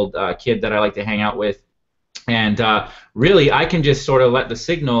 1-year-old kid that I like to hang out with. And really, I can just sort of let the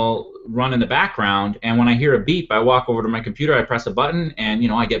signal run in the background, and when I hear a beep, I walk over to my computer, I press a button, and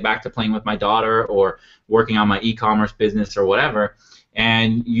I get back to playing with my daughter or working on my e-commerce business or whatever.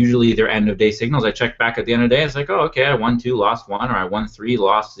 And usually they're end-of-day signals. I check back at the end of the day. It's like, oh, okay, I won 2, lost 1, or I won 3,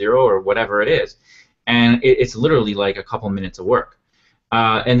 lost 0, or whatever it is. And it's literally like a couple minutes of work.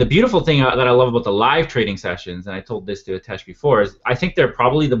 And the beautiful thing that I love about the live trading sessions, and I told this to Hitesh before, is I think they're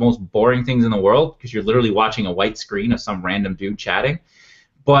probably the most boring things in the world because you're literally watching a white screen of some random dude chatting,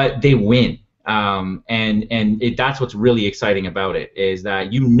 but they win. That's what's really exciting about it, is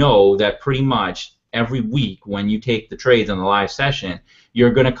that that pretty much every week when you take the trades on the live session,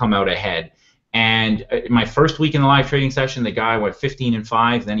 you're going to come out ahead. And my first week in the live trading session, the guy went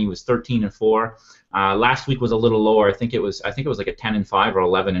 15-5, then he was 13-4. Last week was a little lower. I think it was like a 10-5 or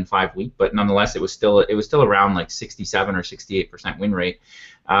 11-5 week, but nonetheless, it was still around like 67 or 68% win rate.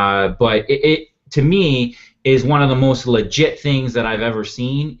 But it to me is one of the most legit things that I've ever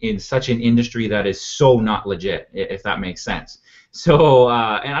seen in such an industry that is so not legit, if that makes sense. So,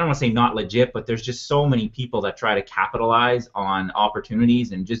 and I don't want to say not legit, but there's just so many people that try to capitalize on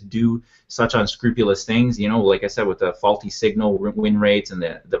opportunities and just do such unscrupulous things, like I said, with the faulty signal win rates and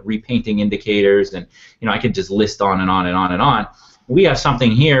the repainting indicators, and, I could just list on and on and on and on. We have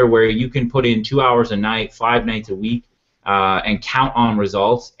something here where you can put in 2 hours a night, 5 nights a week, and count on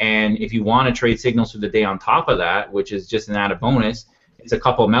results. And if you want to trade signals through the day on top of that, which is just an added bonus, it's a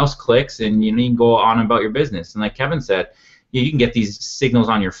couple mouse clicks, and you can go on about your business. And like Kevin said, you can get these signals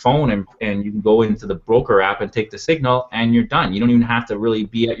on your phone, and you can go into the broker app and take the signal, and you're done. You don't even have to really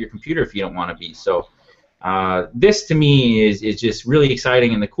be at your computer if you don't want to be. So this to me is just really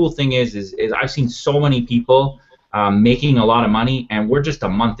exciting. And the cool thing is I've seen so many people making a lot of money, and we're just a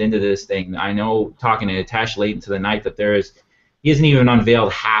month into this thing. I know, talking to Hitesh late into the night, that he hasn't even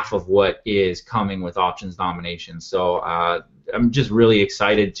unveiled half of what is coming with options domination. So I'm just really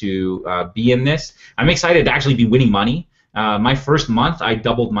excited to be in this. I'm excited to actually be winning money. My first month, I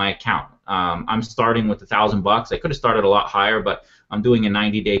doubled my account. I'm starting with $1,000. I could have started a lot higher, but I'm doing a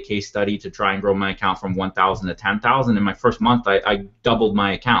 90-day case study to try and grow my account from 1,000 to 10,000. In my first month, I doubled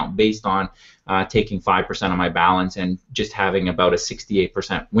my account based on taking 5% of my balance and just having about a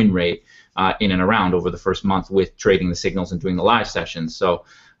 68% win rate in and around over the first month with trading the signals and doing the live sessions. So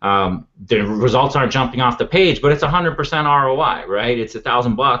the results aren't jumping off the page, but it's 100% ROI, right? It's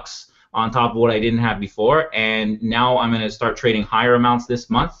 $1,000 on top of what I didn't have before, and now I'm going to start trading higher amounts this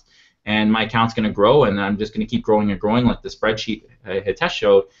month, and my account's going to grow, and I'm just going to keep growing and growing like the spreadsheet Hitesh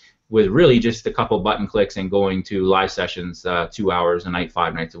showed, with really just a couple button clicks and going to live sessions 2 hours a night,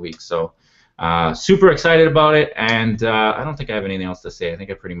 5 nights a week. So super excited about it, and I don't think I have anything else to say. I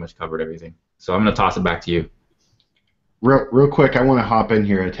think I pretty much covered everything. So I'm going to toss it back to you. Real quick, I want to hop in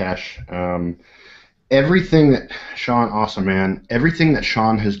here, Hitesh. Everything that Sean, awesome man. Everything that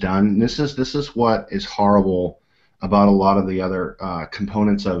Sean has done. This is what is horrible about a lot of the other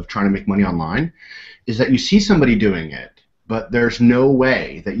components of trying to make money online, is that you see somebody doing it, but there's no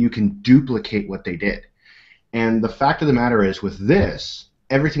way that you can duplicate what they did. And the fact of the matter is, with this,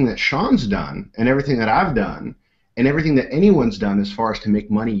 everything that Sean's done, and everything that I've done, and everything that anyone's done as far as to make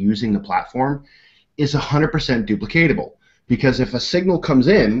money using the platform, is 100% duplicatable. Because if a signal comes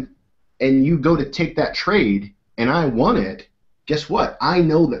in, and you go to take that trade and I won it, guess what? I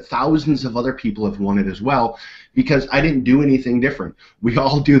know that thousands of other people have won it as well because I didn't do anything different. We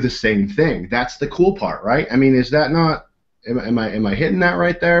all do the same thing. That's the cool part, right? I mean, is that not, am I hitting that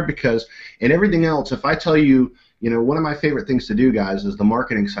right there? Because in everything else, if I tell you, one of my favorite things to do, guys, is the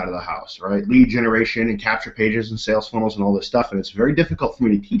marketing side of the house, right? Lead generation and capture pages and sales funnels and all this stuff. And it's very difficult for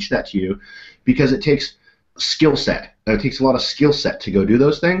me to teach that to you because it takes skill set. It takes a lot of skill set to go do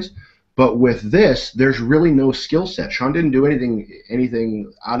those things. But with this, there's really no skill set. Sean didn't do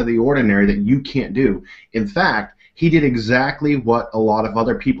anything out of the ordinary that you can't do. In fact, he did exactly what a lot of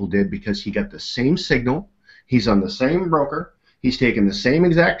other people did because he got the same signal. He's on the same broker. He's taking the same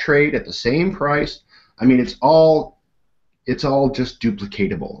exact trade at the same price. I mean, it's all just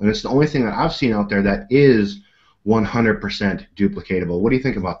duplicatable. And it's the only thing that I've seen out there that is 100% duplicatable. What do you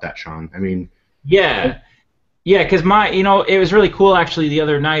think about that, Sean? I mean, yeah, because it was really cool actually the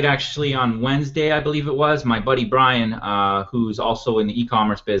other night, actually on Wednesday, I believe it was, my buddy Brian, who's also in the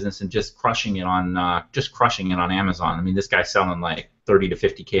e-commerce business and just crushing it on Amazon. I mean, this guy's selling like 30 to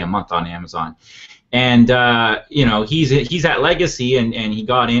 50K a month on Amazon. And he's at Legacy, and he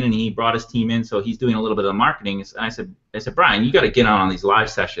got in and he brought his team in, so he's doing a little bit of marketing. And I said, Brian, you got to get on these live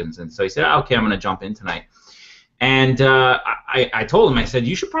sessions. And so he said, okay, I'm going to jump in tonight. And I told him, I said,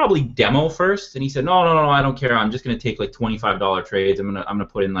 you should probably demo first. And he said, no, I don't care. I'm just going to take like $25 trades. I'm gonna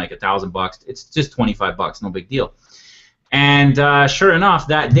put in like $1,000. It's just $25, no big deal. And sure enough,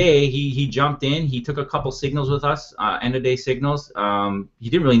 that day he jumped in. He took a couple signals with us, end of day signals. He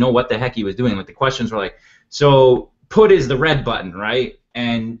didn't really know what the heck he was doing. Like the questions were like, so put is the red button, right?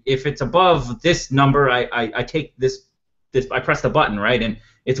 And if it's above this number, I take this. I press the button, right? And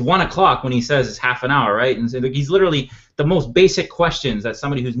it's 1 o'clock when he says it's half an hour, right? And so he's literally the most basic questions that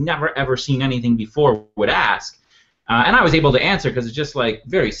somebody who's never ever seen anything before would ask. And I was able to answer because it's just like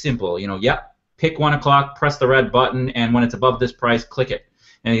very simple, yep, pick 1 o'clock, press the red button, and when it's above this price, click it.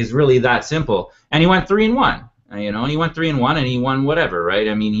 And it's really that simple. And he went 3-1. And he went 3-1, and he won whatever, right?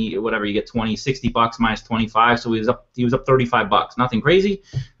 I mean, you get $60 minus 25, so he was up $35. Nothing crazy,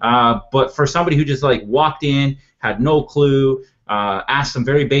 but for somebody who just like walked in, had no clue, asked some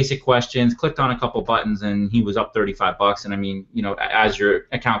very basic questions, clicked on a couple buttons, and he was up $35. And I mean, as your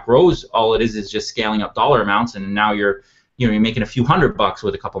account grows, all it is just scaling up dollar amounts, and now you're making a few $100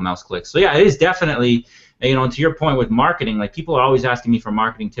 with a couple mouse clicks. So yeah, it is definitely. And to your point with marketing, like people are always asking me for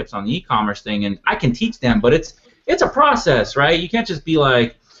marketing tips on the e-commerce thing, and I can teach them, but it's a process, right? You can't just be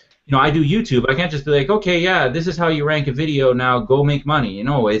like, I do YouTube. I can't just be like, okay, yeah, this is how you rank a video. Now go make money.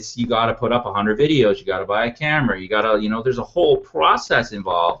 You got to put up 100 videos. You got to buy a camera. You got to, there's a whole process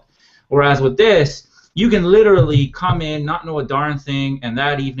involved. Whereas with this, you can literally come in, not know a darn thing, and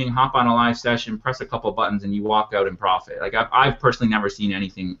that evening hop on a live session, press a couple buttons, and you walk out and profit. Like I've personally never seen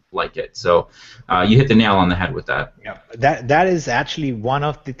anything like it. So you hit the nail on the head with that. Yeah, that is actually one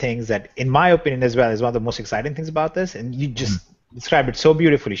of the things that, in my opinion as well, is one of the most exciting things about this, and you just described it so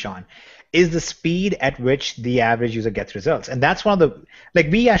beautifully, Sean, is the speed at which the average user gets results. And that's one of the, like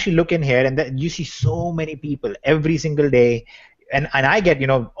we actually look in here, and you see so many people every single day. And I get,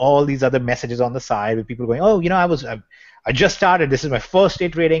 all these other messages on the side with people going, oh, I just started. This is my first day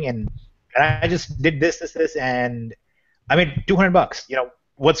trading, and I just did this, and I made $200.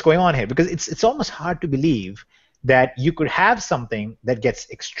 What's going on here? Because it's almost hard to believe that you could have something that gets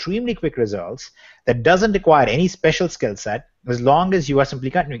extremely quick results, that doesn't require any special skill set, as long as you are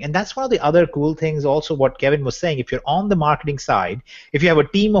simply continuing. And that's one of the other cool things also what Kevin was saying. If you're on the marketing side, if you have a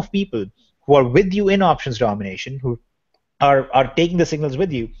team of people who are with you in options domination, who are taking the signals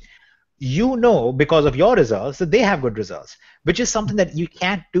with you, because of your results that they have good results, which is something that you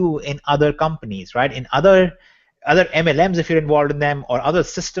can't do in other companies, right? In other MLMs if you're involved in them, or other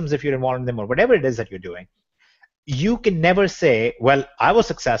systems if you're involved in them, or whatever it is that you're doing. You can never say, well, I was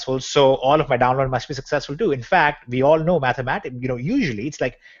successful, so all of my download must be successful too. In fact, we all know mathematics, usually it's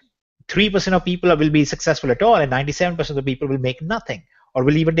like 3% of people will be successful at all, and 97% of the people will make nothing or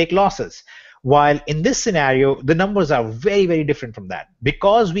will even take losses. While in this scenario, the numbers are very, very different from that.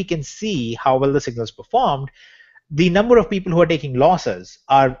 Because we can see how well the signals performed, the number of people who are taking losses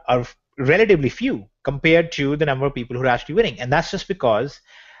are relatively few compared to the number of people who are actually winning. And that's just because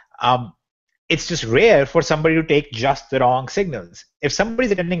it's just rare for somebody to take just the wrong signals. If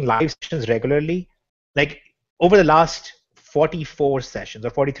somebody's attending live sessions regularly, like over the last 44 sessions or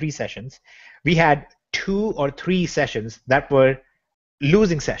 43 sessions, we had 2 or 3 sessions that were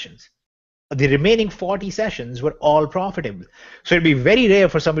losing sessions. The remaining 40 sessions were all profitable. So it'd be very rare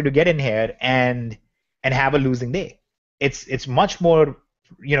for somebody to get in here and have a losing day. It's much more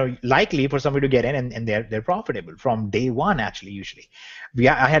likely for somebody to get in, and they're profitable from day one, actually, usually.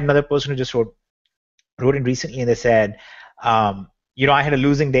 I had another person who just wrote in recently, and they said, I had a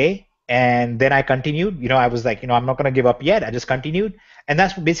losing day, and then I continued. I was like, I'm not going to give up yet. I just continued. And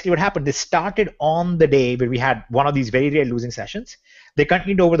that's basically what happened. They started on the day where we had one of these very rare losing sessions. They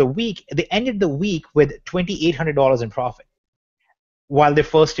continued over the week. They ended the week with $2,800 in profit while their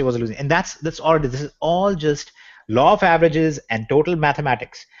first day was losing. And that's all it is. This is all just law of averages and total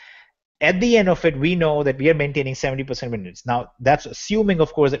mathematics. At the end of it, we know that we are maintaining 70% win rates. Now, that's assuming,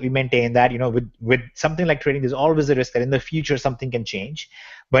 of course, that we maintain that. With something like trading, there's always a risk that in the future something can change.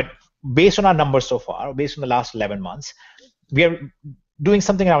 But based on our numbers so far, based on the last 11 months, we are doing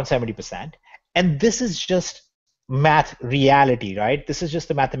something around 70%. And this is just math reality, right? This is just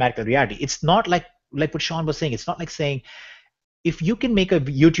the mathematical reality. It's not like what Sean was saying. It's not like saying, if you can make a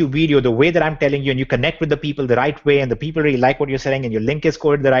YouTube video the way that I'm telling you, and you connect with the people the right way, and the people really like what you're saying, and your link is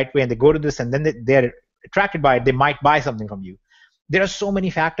coded the right way, and they go to this, and then they're attracted by it, they might buy something from you. There are so many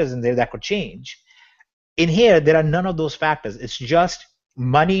factors in there that could change. In here, there are none of those factors. It's just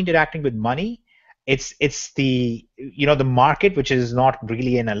money interacting with money. It's the the market, which is not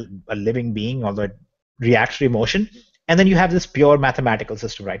really in a living being, although it reacts to emotion. And then you have this pure mathematical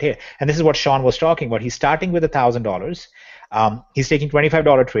system right here. And this is what Sean was talking about. He's starting with $1,000. He's taking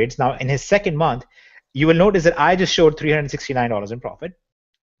 $25 trades. Now, in his second month, you will notice that I just showed $369 in profit.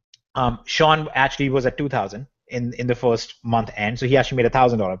 Sean actually was at $2,000 in the first month end, so he actually made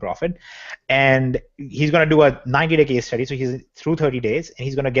 $1,000 profit. And he's going to do a 90-day case study, so he's through 30 days, and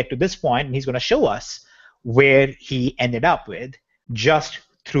he's going to get to this point, and he's going to show us where he ended up with just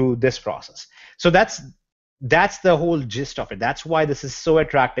through this process. So that's the whole gist of it. That's why this is so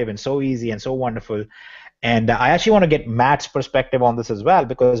attractive and so easy and so wonderful. And I actually want to get Matt's perspective on this as well,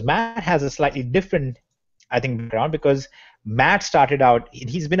 because Matt has a slightly different, I think, background, because Matt started out,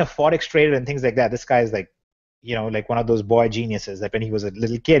 he's been a Forex trader and things like that. This guy is like one of those boy geniuses that when he was a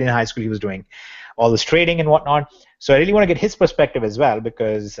little kid in high school, he was doing all this trading and whatnot. So I really want to get his perspective as well,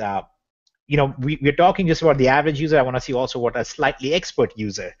 because we're talking just about the average user. I want to see also what a slightly expert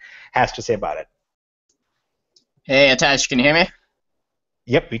user has to say about it. Hey, Atash, can you hear me?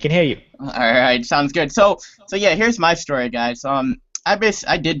 Yep, we can hear you. All right, sounds good. So yeah, here's my story, guys.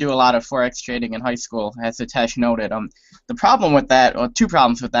 I did do a lot of Forex trading in high school, as Atash noted. The problem with that, or two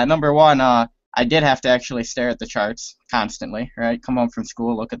problems with that. Number one, I did have to actually stare at the charts constantly, right? Come home from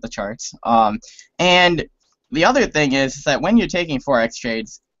school, look at the charts. And the other thing is that when you're taking Forex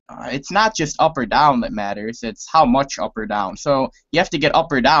trades, it's not just up or down that matters, it's how much up or down. So you have to get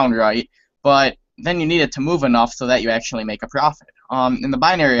up or down right, but then you need it to move enough so that you actually make a profit. In the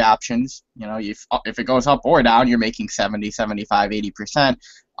binary options, if it goes up or down, you're making 70, 75, 80%.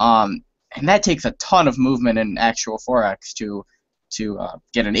 And that takes a ton of movement in actual Forex to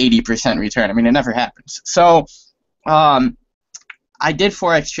get an 80% return. I mean, it never happens. So I did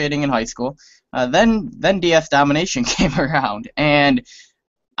Forex trading in high school. Then DS Domination came around, and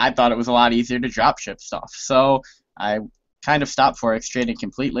I thought it was a lot easier to drop ship stuff. So I kind of stopped Forex trading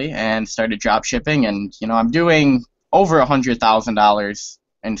completely and started drop shipping, and I'm doing over $100,000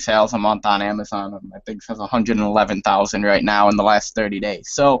 in sales a month on Amazon. I think it says 111,000 right now in the last 30 days.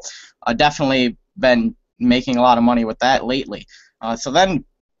 So definitely been making a lot of money with that lately. So then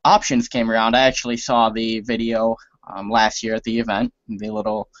options came around. I actually saw the video last year at the event, the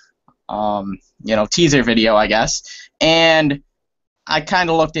little teaser video, I guess, and I kind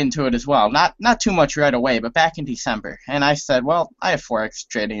of looked into it as well. Not too much right away, but back in December. And I said, well, I have Forex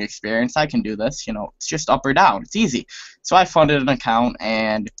trading experience. I can do this. It's just up or down. It's easy. So I funded an account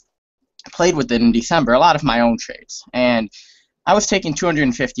and played with it in December, a lot of my own trades. And I was taking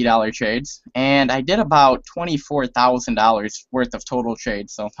 $250 trades, and I did about $24,000 worth of total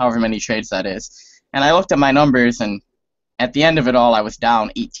trades, so however many trades that is. And I looked at my numbers, and at the end of it all, I was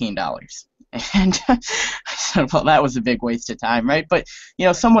down $18. And I said, well, that was a big waste of time, right? But,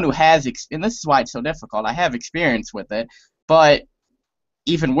 someone who has, and this is why it's so difficult, I have experience with it, but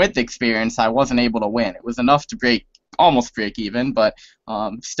even with experience, I wasn't able to win. It was enough to almost break even, but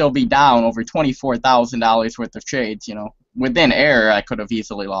still be down over $24,000 worth of trades, Within error, I could have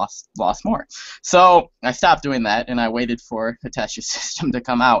easily lost more. So I stopped doing that, and I waited for Hitesh's system to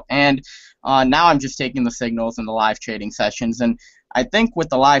come out. And now I'm just taking the signals and the live trading sessions, and I think with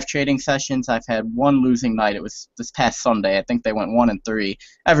the live trading sessions, I've had one losing night. It was this past Sunday. I think they went 1-3.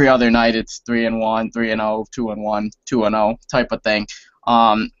 Every other night, it's 3-1, 3-0, 2-1, 2-0 type of thing.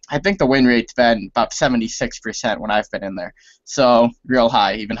 I think the win rate's been about 76% when I've been in there. So real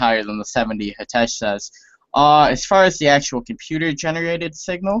high, even higher than the 70 Hitesh says. As far as the actual computer-generated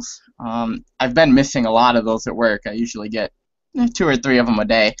signals, I've been missing a lot of those at work. I usually get 2 or 3 of them a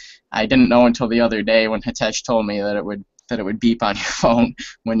day. I didn't know until the other day when Hitesh told me that it would beep on your phone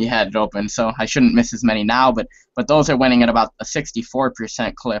when you had it open. So I shouldn't miss as many now, but those are winning at about a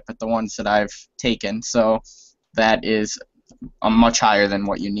 64% clip at the ones that I've taken. So that is a much higher than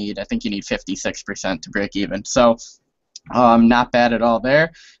what you need. I think you need 56% to break even. So not bad at all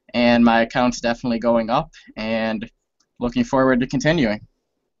there. And my account's definitely going up, and looking forward to continuing.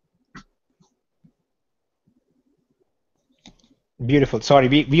 Beautiful. Sorry,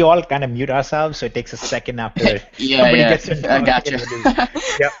 we all kind of mute ourselves, so it takes a second after somebody gets in. I got you.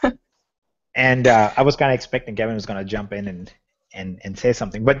 Yep. And I was kind of expecting Kevin was going to jump in and say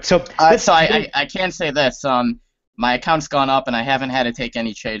something. But so I can say this. My account's gone up, and I haven't had to take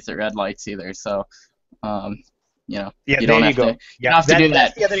any trades at red lights either. So, you don't have to. You don't have to do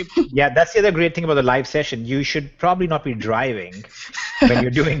that. That's the other great thing about the live session. You should probably not be driving when you're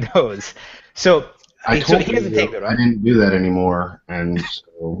doing those. So. Here's the thing, right? I didn't do that anymore, and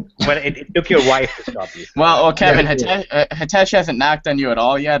so. Well, it took your wife to stop you. Well, Kevin, Hitesh hasn't knocked on you at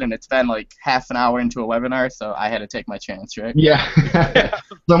all yet, and it's been like half an hour into a webinar, so I had to take my chance, right? Yeah,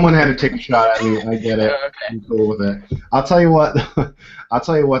 someone had to take a shot at me. I get it. Okay. I'm cool with it. I'll tell you what.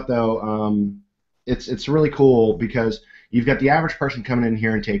 Though. It's really cool because you've got the average person coming in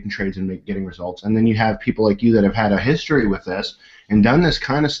here and taking trades and getting results, and then you have people like you that have had a history with this and done this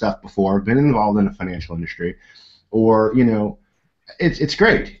kind of stuff before, been involved in the financial industry, or it's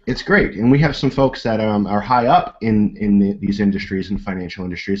great. It's great, and we have some folks that are high up in these industries and financial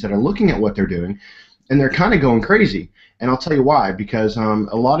industries that are looking at what they're doing, and they're kind of going crazy. And I'll tell you why, because a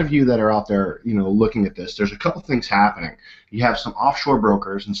lot of you that are out there, looking at this, there's a couple things happening. You have some offshore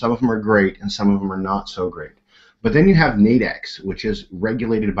brokers, and some of them are great, and some of them are not so great. But then you have NADEX, which is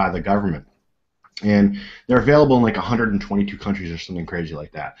regulated by the government. And they're available in like 122 countries or something crazy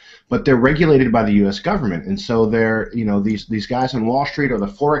like that. But they're regulated by the U.S. government, and so they're, these guys on Wall Street, or the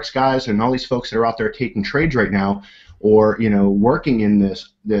Forex guys, and all these folks that are out there taking trades right now, or working in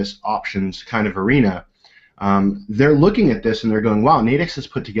this options kind of arena. They're looking at this and they're going, wow, Nadex has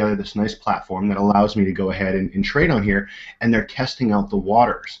put together this nice platform that allows me to go ahead and trade on here, and they're testing out the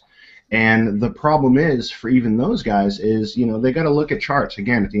waters. And the problem is, for even those guys, is they got to look at charts.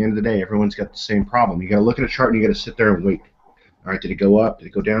 Again, at the end of the day, everyone's got the same problem. You got to look at a chart and you got to sit there and wait. All right, did it go up? Did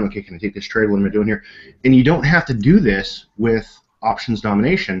it go down? Okay, can I take this trade? What am I doing here? And you don't have to do this with options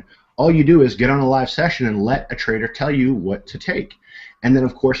domination. All you do is get on a live session and let a trader tell you what to take. And then,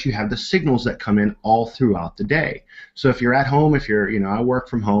 of course, you have the signals that come in all throughout the day. So if you're at home, if you're, I work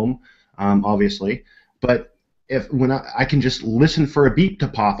from home, obviously, but when I can just listen for a beep to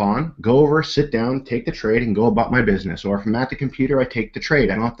pop on, go over, sit down, take the trade, and go about my business. Or if I'm at the computer, I take the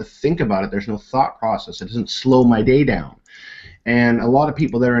trade. I don't have to think about it. There's no thought process. It doesn't slow my day down. And a lot of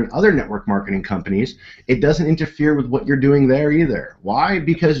people that are in other network marketing companies, it doesn't interfere with what you're doing there either. Why?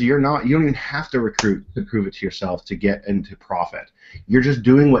 Because you don't even have to recruit to prove it to yourself to get into profit. You're just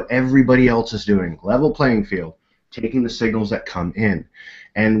doing what everybody else is doing. Level playing field, taking the signals that come in.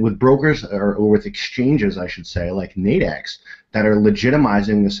 And with brokers, or with exchanges, I should say, like Nadex, that are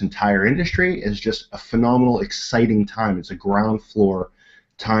legitimizing this entire industry, is just a phenomenal, exciting time. It's a ground floor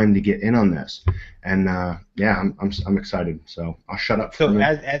time to get in on this. And yeah, I'm excited. So I'll shut up. So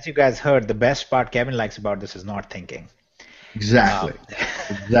as you guys heard, the best part Kevin likes about this is not thinking. Exactly.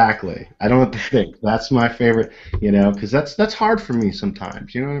 Exactly. I don't have to think. That's my favorite, because that's hard for me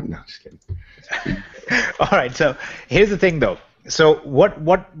sometimes. No, just kidding. All right. So here's the thing, though. So one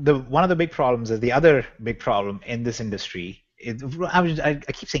of the big problems is, the other big problem in this industry is, I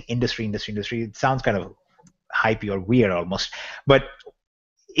keep saying industry. It sounds kind of hypey or weird almost. But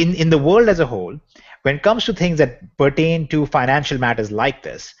in the world as a whole, when it comes to things that pertain to financial matters like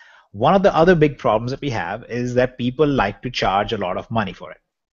this, one of the other big problems that we have is that people like to charge a lot of money for it.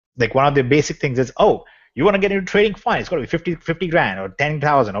 Like, one of the basic things is, oh, you want to get into trading? Fine, it's got to be 50 grand or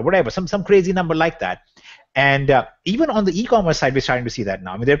 10,000 or whatever, some crazy number like that. And even on the e-commerce side, we're starting to see that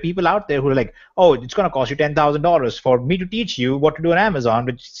now. I mean, there are people out there who are like, oh, it's going to cost you $10,000 for me to teach you what to do on Amazon,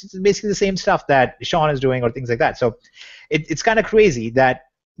 which is basically the same stuff that Sean is doing, or things like that. So it's kind of crazy that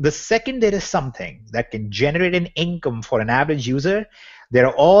the second there is something that can generate an income for an average user, there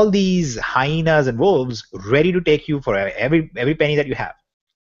are all these hyenas and wolves ready to take you for every penny that you have.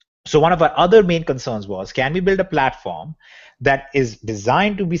 So one of our other main concerns was, can we build a platform that is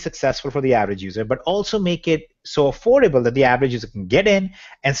designed to be successful for the average user, but also make it so affordable that the average user can get in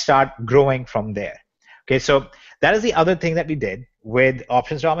and start growing from there? Okay, so that is the other thing that we did with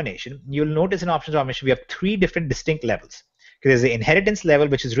Options Domination. You'll notice in Options Domination, we have 3 different distinct levels. There's the inheritance level,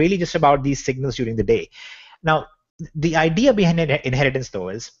 which is really just about these signals during the day. Now, the idea behind inheritance, though,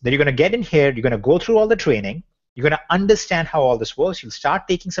 is that you're going to get in here, you're going to go through all the training, You're going to understand how all this works. You'll start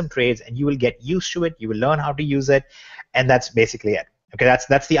taking some trades, and you will get used to it. You will learn how to use it, and that's basically it. Okay,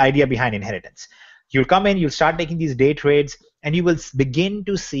 that's the idea behind inheritance. You'll come in, you'll start taking these day trades, and you will begin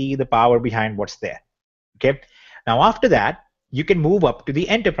to see the power behind what's there. Okay. Now after that, you can move up to the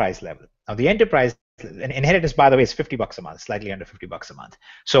enterprise level. Now the enterprise and inheritance, by the way, is $50 a month, slightly under $50 a month.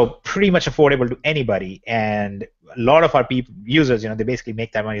 So pretty much affordable to anybody. And a lot of our people, users, they basically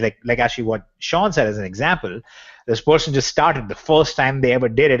make that money. Like actually what Sean said as an example, this person just started the first time they ever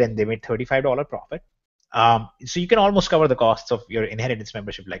did it, and they made $35 profit. So you can almost cover the costs of your inheritance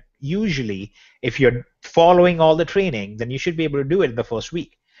membership. Like usually, if you're following all the training, then you should be able to do it in the first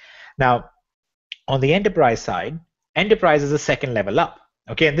week. Now, on the enterprise side, enterprise is a second level up.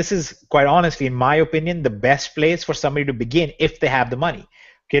 Okay, and this is quite honestly, in my opinion, the best place for somebody to begin if they have the money.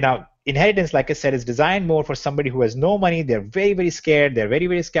 Okay, now inheritance, like I said, is designed more for somebody who has no money. They're very, very scared. They're very,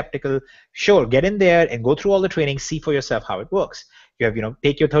 very skeptical. Sure, get in there and go through all the training, see for yourself how it works. You have,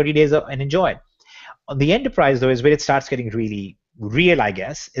 take your 30 days and enjoy it. On the enterprise, though, is where it starts getting really real, I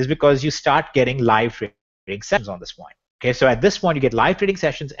guess, is because you start getting live trading sessions on this point. Okay, so at this point, you get live trading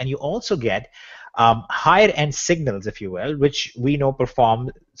sessions, and you also get higher end signals, if you will, which we know perform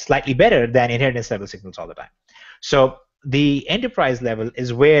slightly better than inheritance level signals all the time. So the enterprise level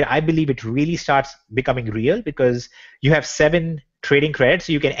is where I believe it really starts becoming real, because you have 7 trading credits,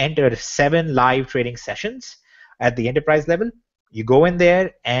 so you can enter 7 live trading sessions at the enterprise level. You go in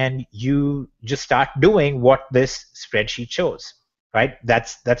there and you just start doing what this spreadsheet shows, right?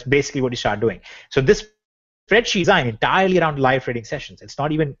 That's basically what you start doing. So this spreadsheet is designed entirely around live trading sessions. It's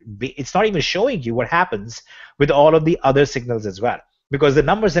not even showing you what happens with all of the other signals as well, because the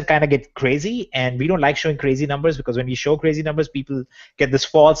numbers then kind of get crazy, and we don't like showing crazy numbers, because when we show crazy numbers, people get this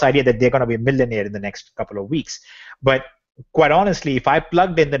false idea that they're going to be a millionaire in the next couple of weeks. But quite honestly, if I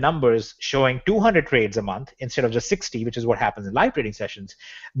plugged in the numbers showing 200 trades a month instead of just 60, which is what happens in live trading sessions,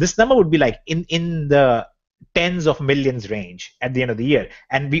 this number would be like in the tens of millions range at the end of the year.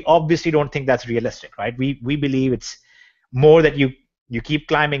 And we obviously don't think that's realistic, right? We believe it's more that you keep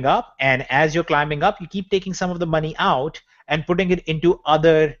climbing up, and as you're climbing up, you keep taking some of the money out and putting it into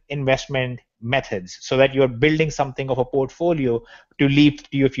other investment methods, so that you're building something of a portfolio to leave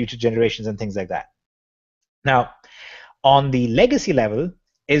to your future generations and things like that. Now, on the legacy level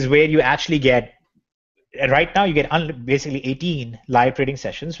is where you actually get, right now you get basically 18 live trading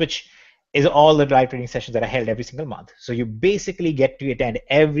sessions, which is all the live trading sessions that are held every single month. So you basically get to attend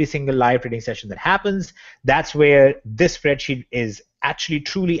every single live trading session that happens. That's where this spreadsheet is actually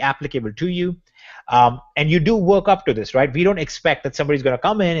truly applicable to you. And you do work up to this, right? We don't expect that somebody's going to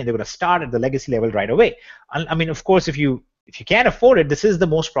come in and they're going to start at the legacy level right away. I mean, of course, if you can't afford it, this is the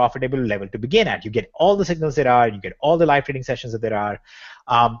most profitable level to begin at. You get all the signals there are, you get all the live trading sessions that there are.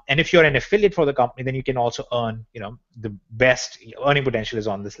 And if you're an affiliate for the company, then you can also earn, the best earning potential is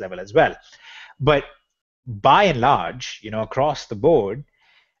on this level as well. But by and large, across the board,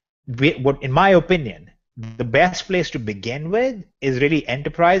 in my opinion, the best place to begin with is really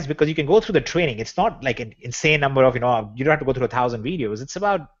enterprise, because you can go through the training. It's not like an insane number of, you don't have to go through 1,000 videos. It's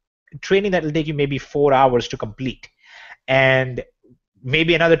about training that will take you maybe 4 hours to complete, and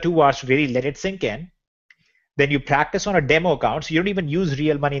maybe another 2 hours to really let it sink in. Then you practice on a demo account. So you don't even use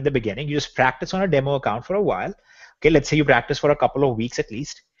real money in the beginning. You just practice on a demo account for a while. Okay, let's say you practice for a couple of weeks at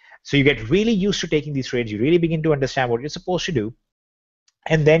least. So you get really used to taking these trades. You really begin to understand what you're supposed to do.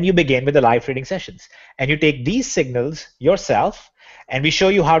 And then you begin with the live trading sessions. And you take these signals yourself, and we show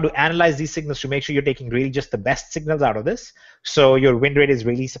you how to analyze these signals to make sure you're taking really just the best signals out of this, so your win rate is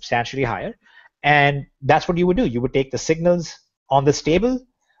really substantially higher. And that's what you would do. You would take the signals on this table,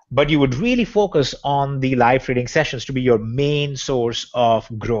 but you would really focus on the live trading sessions to be your main source of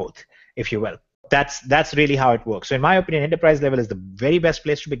growth, if you will. That's really how it works. So in my opinion, enterprise level is the very best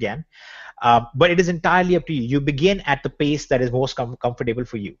place to begin. But it is entirely up to you. You begin at the pace that is most comfortable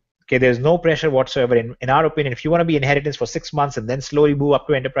for you. Okay, there's no pressure whatsoever. In our opinion, if you want to be inheritance for 6 months and then slowly move up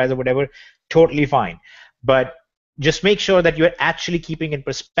to enterprise or whatever, totally fine. But just make sure that you're actually keeping in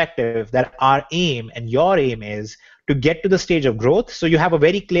perspective that our aim and your aim is to get to the stage of growth, so you have a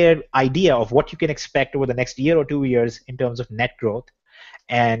very clear idea of what you can expect over the next year or 2 years in terms of net growth.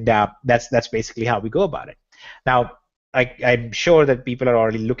 And that's basically how we go about it. Now, I'm sure that people are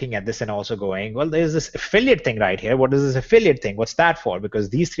already looking at this and also going, well, there's this affiliate thing right here. What is this affiliate thing? What's that for? Because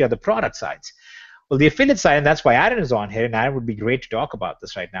these 3 are the product sides. Well, the affiliate side, and that's why Aaron is on here, and Aaron would be great to talk about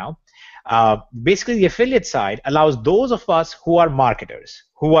this right now. Basically, the affiliate side allows those of us who are marketers,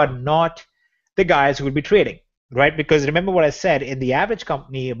 who are not the guys who will be trading, right? Because remember what I said, in the average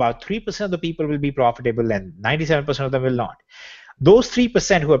company, about 3% of the people will be profitable and 97% of them will not. Those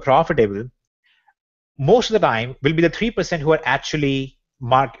 3% who are profitable, most of the time will be the 3% who are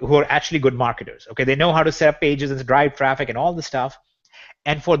actually good marketers. Okay, they know how to set up pages and drive traffic and all the stuff.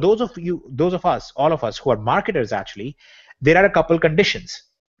 And for those of us, all of us who are marketers, actually, there are a couple conditions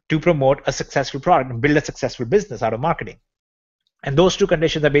to promote a successful product and build a successful business out of marketing. And those two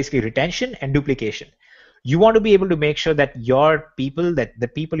conditions are basically retention and duplication. You want to be able to make sure that your people, that the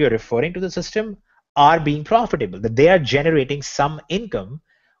people you're referring to the system, are being profitable, that they are generating some income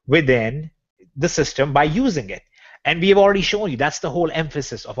within the system by using it. And we have already shown you that's the whole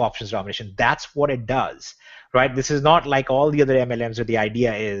emphasis of options domination. That's what it does, right? This is not like all the other MLMs where the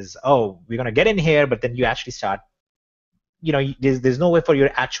idea is, oh, we're going to get in here, but then you actually start, there's no way for your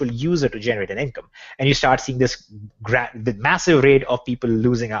actual user to generate an income. And you start seeing the massive rate of people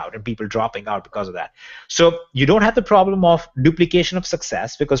losing out and people dropping out because of that. So you don't have the problem of duplication of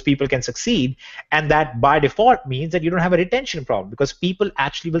success because people can succeed. And that by default means that you don't have a retention problem because people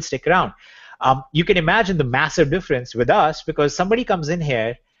actually will stick around. You can imagine the massive difference with us because somebody comes in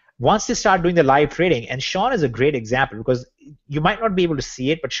here, once they start doing the live trading, and Sean is a great example because you might not be able to see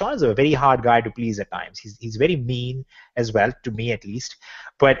it, but Sean is a very hard guy to please at times. He's very mean as well, to me at least.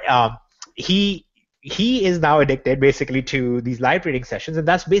 But he is now addicted basically to these live trading sessions, and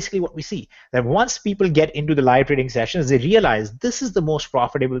that's basically what we see. That once people get into the live trading sessions, they realize this is the most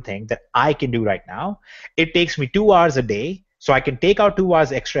profitable thing that I can do right now. It takes me 2 hours a day. So I can take out 2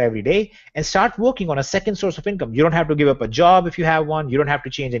 hours extra every day and start working on a second source of income. You don't have to give up a job if you have one. You don't have to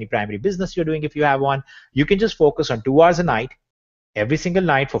change any primary business you're doing if you have one. You can just focus on 2 hours a night, every single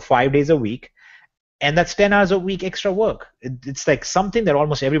night for 5 days a week. And that's 10 hours a week extra work. It's like something that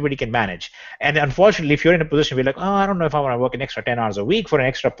almost everybody can manage. And unfortunately, if you're in a position where you're like, oh, I don't know if I want to work an extra 10 hours a week for an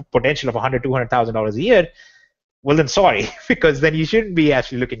extra potential of $100,000, $200,000 a year, well, then sorry, because then you shouldn't be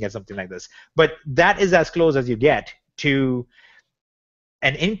actually looking at something like this. But that is as close as you get to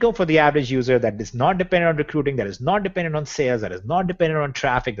an income for the average user that is not dependent on recruiting, that is not dependent on sales, that is not dependent on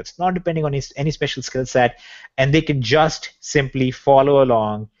traffic, that's not depending on any special skill set, and they can just simply follow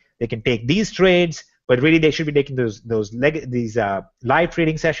along. They can take these trades, but really they should be taking these live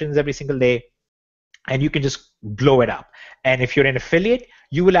trading sessions every single day, and you can just blow it up. And if you're an affiliate,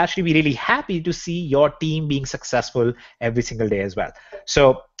 you will actually be really happy to see your team being successful every single day as well.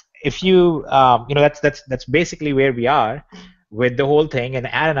 So if you, that's basically where we are with the whole thing. And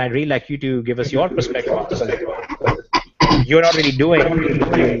Aaron, I'd really like you to give us your perspective on this. You're not really doing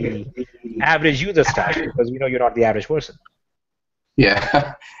the average user stuff because you're not the average person.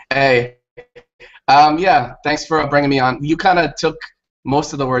 Yeah. Hey. Yeah. Thanks for bringing me on. You kind of took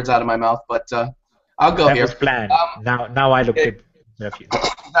most of the words out of my mouth, but I'll go here. That was planned. Now I look good.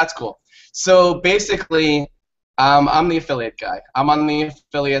 That's cool. So basically, I'm the affiliate guy. I'm on the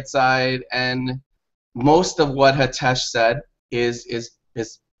affiliate side, and most of what Hitesh said is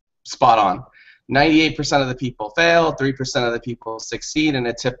spot on. 98% of the people fail, 3% of the people succeed in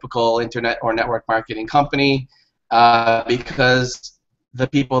a typical internet or network marketing company because the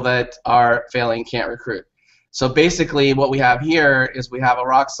people that are failing can't recruit. So basically what we have here is we have a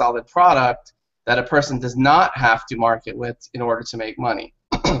rock solid product that a person does not have to market with in order to make money.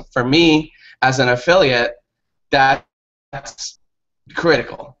 For me, as an affiliate, that's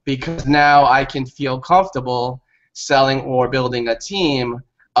critical because now I can feel comfortable selling or building a team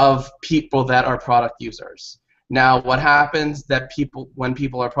of people that are product users. Now, what happens that when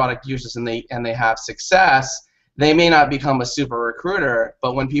people are product users and they have success, they may not become a super recruiter,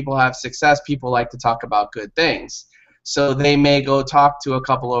 but when people have success, people like to talk about good things. So they may go talk to a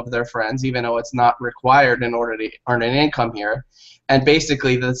couple of their friends, even though it's not required in order to earn an income here. And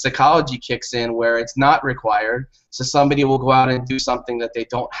basically the psychology kicks in where it's not required. So somebody will go out and do something that they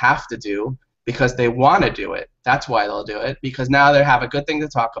don't have to do because they want to do it. That's why they'll do it, because now they have a good thing to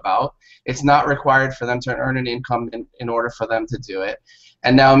talk about. It's not required for them to earn an income in order for them to do it.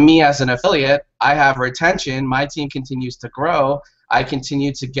 And now me as an affiliate, I have retention. My team continues to grow. I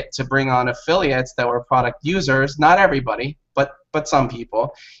continue to get to bring on affiliates that were product users. Not everybody, but some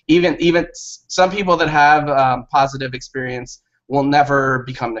people. Even some people that have positive experience will never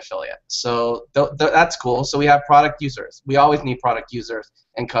become an affiliate. So that's cool. So we have product users. We always need product users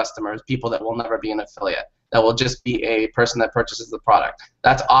and customers, people that will never be an affiliate, that will just be a person that purchases the product.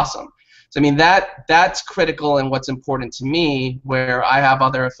 That's awesome. So I mean that's critical and what's important to me, where I have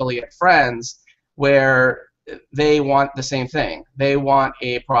other affiliate friends where they want the same thing. They want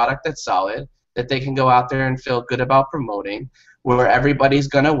a product that's solid, that they can go out there and feel good about promoting, where everybody's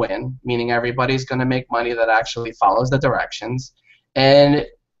going to win, meaning everybody's going to make money that actually follows the directions. And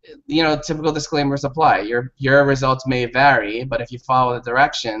typical disclaimers apply. Your results may vary, but if you follow the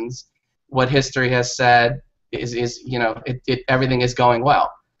directions, what history has said is everything is going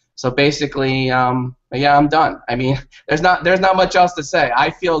well. So basically, yeah, I'm done. I mean, there's not much else to say. I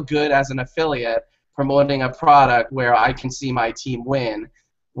feel good as an affiliate promoting a product where I can see my team win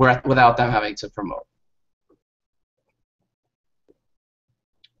without them having to promote.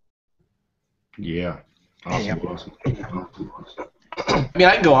 Yeah. Awesome. Yeah. Awesome. I mean,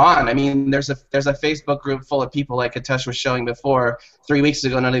 I can go on. I mean, there's a Facebook group full of people, like Hitesh was showing before. 3 weeks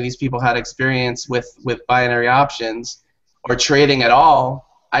ago, none of these people had experience with binary options or trading at all.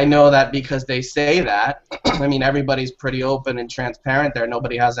 I know that because they say that. I mean, everybody's pretty open and transparent there.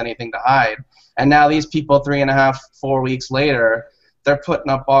 Nobody has anything to hide. And now these people, 3.5, 4 weeks later, they're putting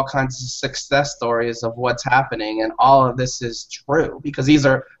up all kinds of success stories of what's happening, and all of this is true because these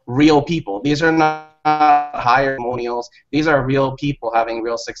are real people. These are not hired testimonials. These are real people having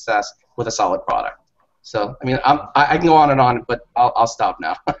real success with a solid product. So, I mean, I can go on, but I'll stop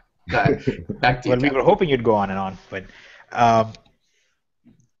now. Go ahead. Back to you. Well, we were hoping you'd go on and on, but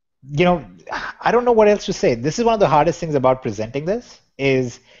you know, I don't know what else to say. This is one of the hardest things about presenting this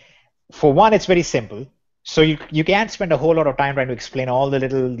is, for one, it's very simple. So you can't spend a whole lot of time trying to explain all the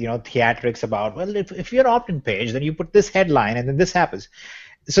little, theatrics about, well, if you're an opt-in page, then you put this headline and then this happens.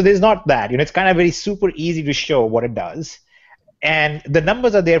 So there's not that. It's kind of very super easy to show what it does. And the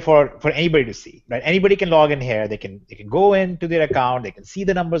numbers are there for anybody to see, right? Anybody can log in here. They can go into their account. They can see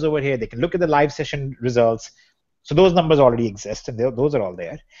the numbers over here. They can look at the live session results. So those numbers already exist, and those are all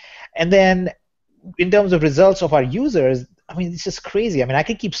there. And then in terms of results of our users, I mean, it's just crazy. I mean, I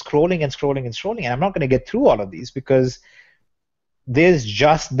can keep scrolling and scrolling and scrolling, and I'm not going to get through all of these because there's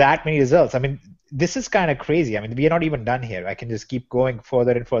just that many results. I mean, this is kind of crazy. I mean, we are not even done here. I can just keep going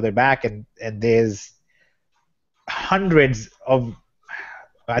further and further back, and there's hundreds of,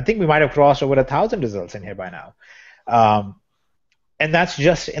 I think we might have crossed over 1,000 results in here by now. And that's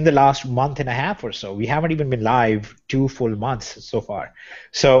just in the last month and a half or so. We haven't even been live 2 full months so far.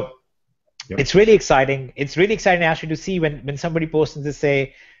 So yep. It's really exciting. It's really exciting actually to see when somebody posts and they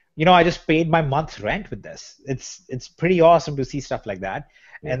say, I just paid my month's rent with this. It's pretty awesome to see stuff like that.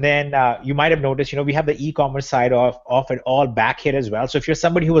 Yeah. And then you might have noticed, we have the e-commerce side of it all back here as well. So if you're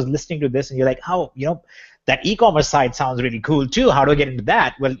somebody who was listening to this and you're like, oh, that e-commerce side sounds really cool too. How do I get into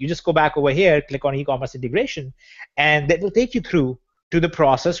that? Well, you just go back over here, click on e-commerce integration, and that will take you through to the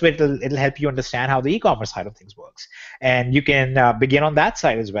process where it'll help you understand how the e-commerce side of things works. And you can begin on that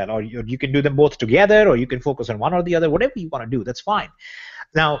side as well, or you can do them both together, or you can focus on one or the other, whatever you want to do, that's fine.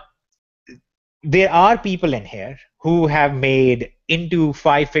 Now, there are people in here who have made into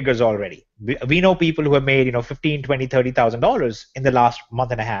 5 figures already. We know people who have made, $15,000, $20,000, $30,000 in the last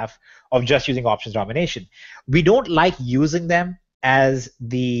month and a half of just using options domination. We don't like using them as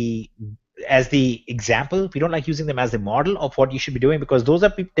the example. We don't like using them as the model of what you should be doing, because those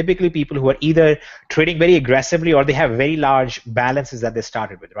are typically people who are either trading very aggressively or they have very large balances that they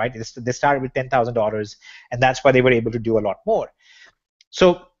started with, right? They started with $10,000, and that's why they were able to do a lot more.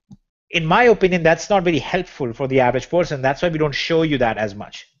 So in my opinion, that's not very helpful for the average person. That's why we don't show you that as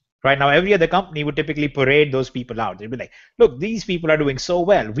much. Right now, every other company would typically parade those people out. They'd be like, look, these people are doing so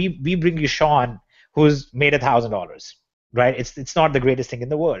well. We bring you Sean, who's made $1,000. Right? It's not the greatest thing in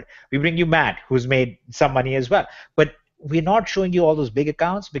the world. We bring you Matt, who's made some money as well. But we're not showing you all those big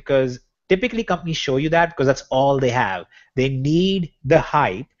accounts because typically companies show you that because that's all they have. They need the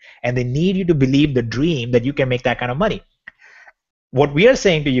hype and they need you to believe the dream that you can make that kind of money. What we are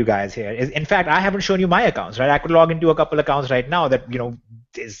saying to you guys here is, in fact, I haven't shown you my accounts, right? I could log into a couple accounts right now that,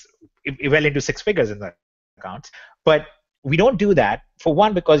 is well into 6 figures in the accounts. But we don't do that, for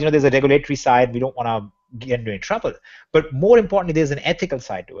one, because, there's a regulatory side. We don't want to get into any trouble. But more importantly, there's an ethical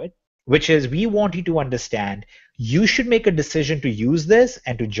side to it, which is we want you to understand you should make a decision to use this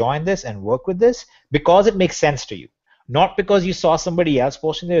and to join this and work with this because it makes sense to you. Not because you saw somebody else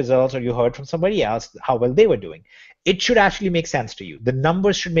posting the results or you heard from somebody else how well they were doing. It should actually make sense to you. The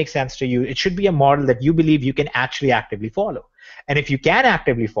numbers should make sense to you. It should be a model that you believe you can actually actively follow. And if you can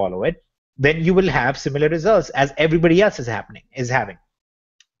actively follow it, then you will have similar results as everybody else is having.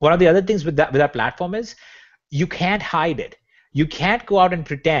 One of the other things with that platform is you can't hide it. You can't go out and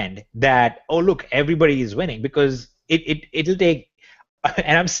pretend that, oh, look, everybody is winning, because it'll take,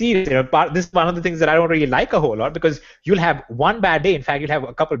 and I'm serious, this is one of the things that I don't really like a whole lot, because you'll have one bad day. In fact, you'll have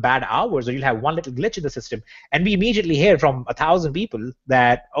a couple bad hours, or you'll have one little glitch in the system, and we immediately hear from 1,000 people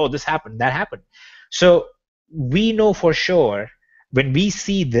that, oh, this happened, that happened. So we know for sure when we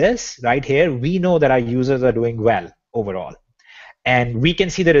see this right here, we know that our users are doing well overall. And we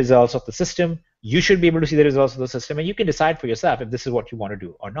can see the results of the system. You should be able to see the results of the system, and you can decide for yourself if this is what you want to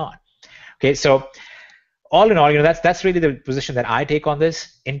do or not. Okay, so all in all, that's really the position that I take on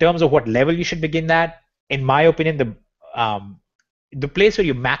this. In terms of what level you should begin at, in my opinion, the place where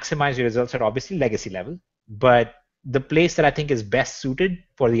you maximize your results are obviously legacy level, but the place that I think is best suited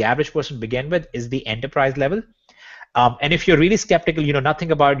for the average person to begin with is the enterprise level. And if you're really skeptical, you know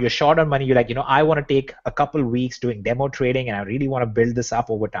nothing about it, you're short on money, you're like, I want to take a couple weeks doing demo trading and I really want to build this up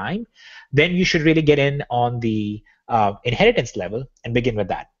over time, then you should really get in on the inheritance level and begin with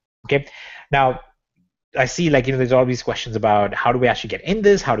that. Okay. Now, I see there's all these questions about how do we actually get in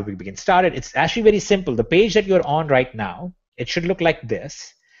this? How do we begin started? It's actually very simple. The page that you're on right now, it should look like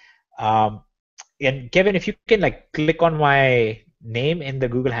this. And Kevin, if you can click on my name in the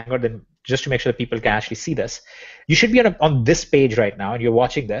Google Hangout, then just to make sure that people can actually see this, you should be on this page right now, and you're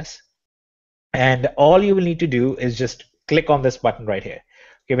watching this. And all you will need to do is just click on this button right here.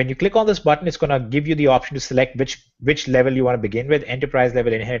 Okay, when you click on this button, it's going to give you the option to select which level you want to begin with, enterprise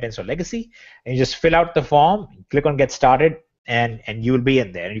level, inheritance, or legacy. And you just fill out the form, click on get started, and you will be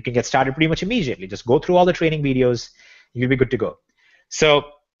in there. And you can get started pretty much immediately. Just go through all the training videos, you'll be good to go. So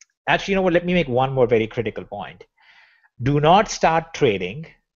actually, you know what, let me make one more very critical point. Do not start trading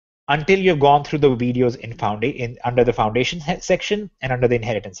until you've gone through the videos under the foundation section and under the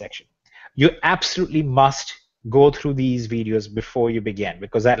inheritance section. You absolutely must go through these videos before you begin,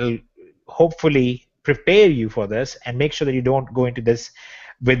 because that will hopefully prepare you for this and make sure that you don't go into this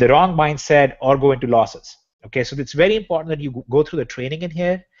with the wrong mindset or go into losses. Okay, so it's very important that you go through the training in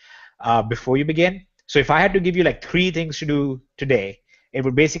here before you begin. So if I had to give you 3 things to do today, it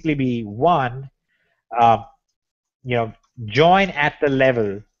would basically be 1, join at the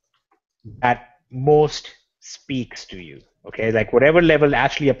level that most speaks to you. Okay, whatever level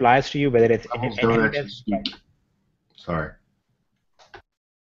actually applies to you, whether it's inheritance. Sorry,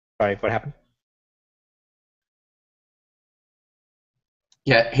 what happened?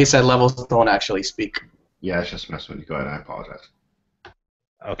 Yeah, he said levels don't actually speak. Yeah, it's just messing with you. Go ahead, I apologize.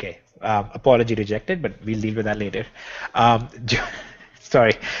 Okay, apology rejected, but we'll deal with that later.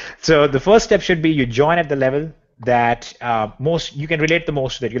 Sorry. So the first step should be you join at the level that you can relate the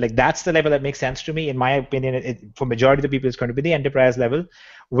most to that. You're like, that's the level that makes sense to me. In my opinion, for majority of the people, it's going to be the enterprise level,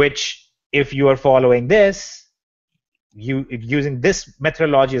 which if you are following this, using this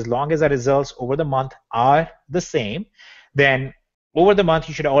methodology, as long as the results over the month are the same, then over the month,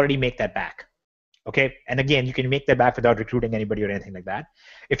 you should already make that back. Okay, and again, you can make that back without recruiting anybody or anything like that.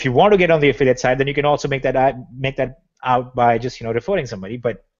 If you want to get on the affiliate side, then you can also make that out by just referring somebody.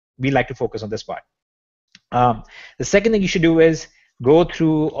 But we like to focus on this part. The second thing you should do is go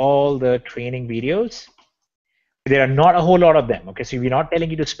through all the training videos. There are not a whole lot of them. Okay, so we're not telling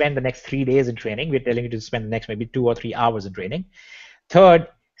you to spend the next 3 days in training. We're telling you to spend the next maybe 2 or 3 hours in training. Third,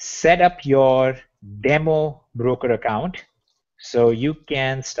 set up your demo broker account so you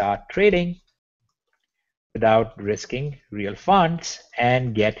can start trading without risking real funds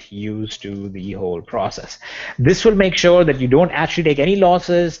and get used to the whole process. This will make sure that you don't actually take any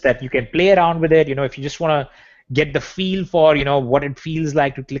losses, that you can play around with it. If you just want to get the feel for what it feels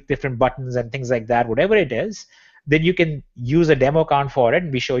like to click different buttons and things like that, whatever it is, then you can use a demo account for it,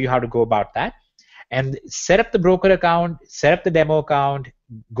 and we show you how to go about that. And set up the broker account, set up the demo account,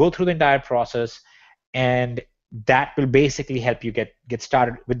 go through the entire process, and that will basically help you get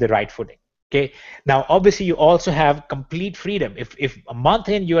started with the right footing. Okay. Now, obviously, you also have complete freedom. If a month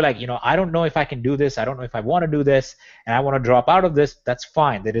in you're like, I don't know if I can do this, I don't know if I want to do this, and I want to drop out of this, that's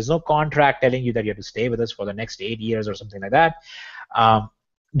fine. There is no contract telling you that you have to stay with us for the next 8 years or something like that.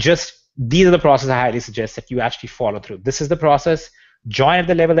 These are the processes I highly suggest that you actually follow through. This is the process. Join at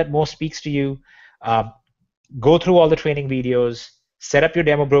the level that most speaks to you. Go through all the training videos. Set up your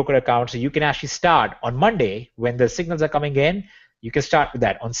demo broker account so you can actually start on Monday when the signals are coming in. You can start with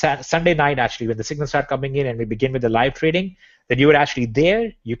that. On Sunday night, actually, when the signals start coming in and we begin with the live trading, then you are actually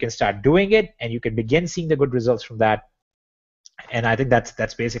there. You can start doing it, and you can begin seeing the good results from that. And I think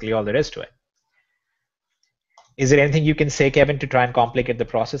that's basically all there is to it. Is there anything you can say, Kevin, to try and complicate the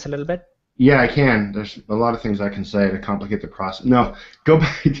process a little bit? Yeah, I can. There's a lot of things I can say to complicate the process. No, go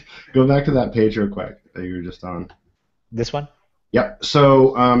back to that page real quick that you were just on. This one? Yep.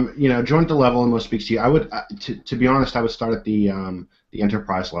 So, join at the level and most speaks to you. I would, to be honest, I would start at the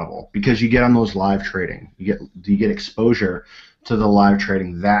enterprise level, because you get on those live trading. You get exposure to the live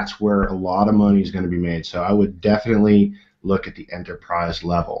trading. That's where a lot of money is going to be made. So I would definitely look at the enterprise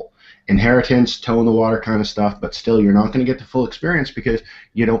level. Inheritance, toe in the water kind of stuff, but still you're not going to get the full experience because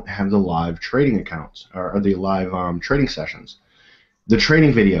you don't have the live trading accounts or the live trading sessions. The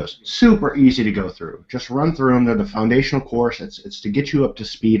training videos, super easy to go through. Just run through them. They're the foundational course. It's to get you up to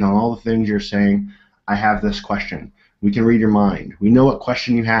speed on all the things you're saying. I have this question. We can read your mind. We know what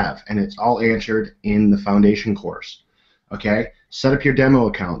question you have, and it's all answered in the foundation course. Okay? Set up your demo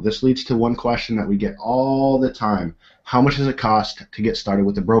account. This leads to one question that we get all the time. how much does it cost to get started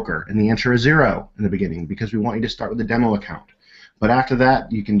with a broker? And the answer is zero in the beginning, because we want you to start with a demo account. But after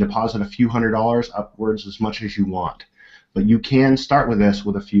that, you can deposit a few $100s, upwards as much as you want. But you can start with this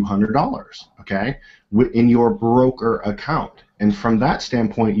with a few $100s, okay, in your broker account. And from that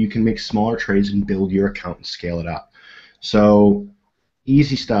standpoint, you can make smaller trades and build your account and scale it up. So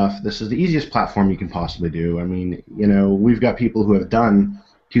easy stuff. This is the easiest platform you can possibly do. I mean, you know, we've got people who have done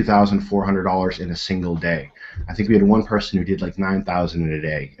 $2,400 in a single day. I think we had one person who did like 9,000 in a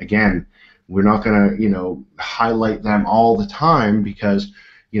day. Again, we're not going to, you know, highlight them all the time, because,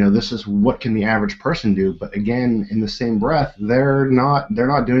 you know, this is what can the average person do. But again, in the same breath, they're not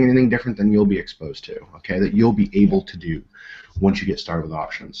doing anything different than you'll be exposed to, okay, that you'll be able to do once you get started with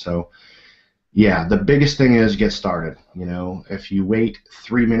options. So yeah, the biggest thing is get started. You know, if you wait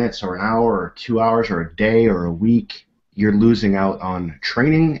 3 minutes or an hour or 2 hours or a day or a week, you're losing out on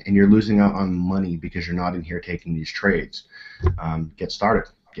training and you're losing out on money, because you're not in here taking these trades. Get started,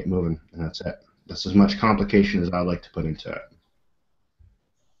 get moving, and that's it. That's as much complication as I like to put into it.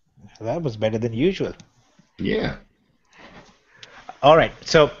 That was better than usual. Yeah. All right,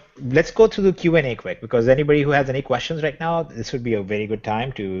 so let's go through the Q&A quick, because anybody who has any questions right now, this would be a very good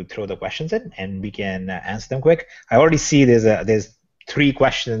time to throw the questions in, and we can answer them quick. I already see there's 3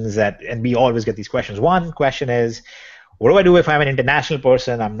 questions and we always get these questions. One question is, what do I do if I'm an international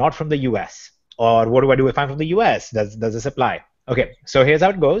person, I'm not from the US? Or what do I do if I'm from the US? Does this apply? Okay, so here's how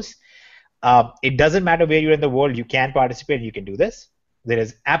it goes. It doesn't matter where you're in the world, you can participate, you can do this. There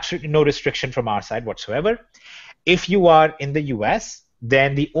is absolutely no restriction from our side whatsoever. If you are in the US,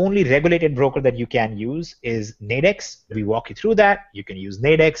 then the only regulated broker that you can use is Nadex. We walk you through that. You can use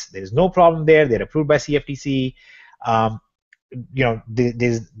Nadex. There's no problem there. They're approved by CFTC. You know,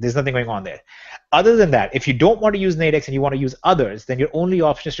 there's nothing going on there. Other than that, if you don't want to use Nadex and you want to use others, then your only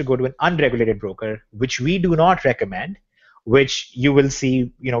option is to go to an unregulated broker, which we do not recommend, which you will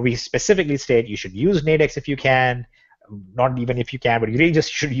see, you know, we specifically state you should use Nadex if you can, not even if you can, but you really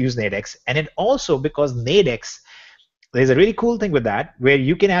just should use Nadex. And it also, because Nadex, there's a really cool thing with that, where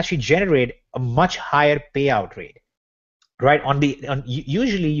you can actually generate a much higher payout rate. Right,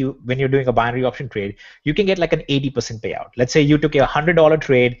 usually when you're doing a binary option trade, you can get like an 80% payout. Let's say you took a $100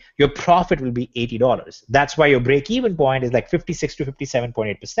 trade, your profit will be $80. That's why your break-even point is like 56 to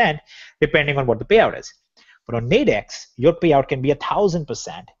 57.8%, depending on what the payout is. But on Nadex, your payout can be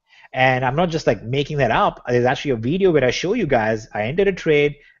 1,000%. And I'm not just like making that up. There's actually a video where I show you guys. I entered a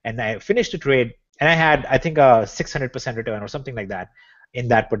trade and I finished the trade, and I had, I think, a 600% return or something like that in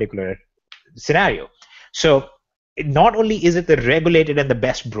that particular scenario. So not only is it the regulated and the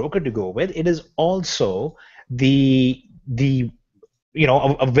best broker to go with, it is also the you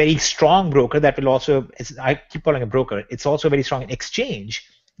know, a very strong broker that will also, I keep calling a broker, it's also a very strong exchange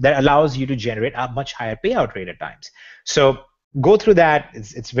that allows you to generate a much higher payout rate at times. So go through that.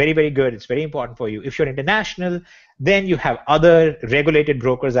 It's very, very good. It's very important for you. If you're international, then you have other regulated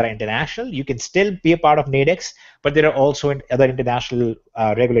brokers that are international. You can still be a part of Nadex, but there are also other international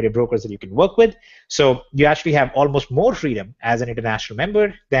regulated brokers that you can work with. So you actually have almost more freedom as an international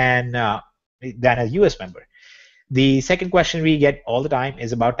member than a US member. The second question we get all the time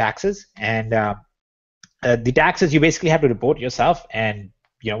is about taxes. And the taxes, you basically have to report yourself, and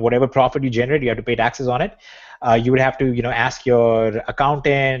you know, whatever profit you generate, you have to pay taxes on it. You would have to, you know, ask your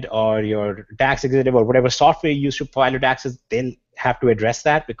accountant or your tax executive or whatever software you use to file your taxes. They'll have to address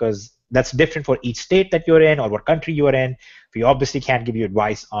that, because that's different for each state that you're in or what country you're in. We obviously can't give you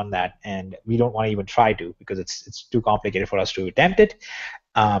advice on that, and we don't want to even try to, because it's too complicated for us to attempt it.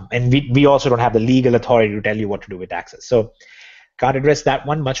 And we also don't have the legal authority to tell you what to do with taxes. So can't address that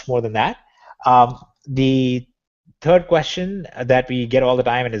one much more than that. The third question that we get all the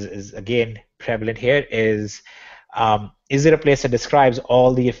time, and is again prevalent here, is there a place that describes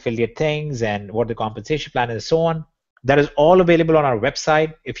all the affiliate things and what the compensation plan is and so on? That is all available on our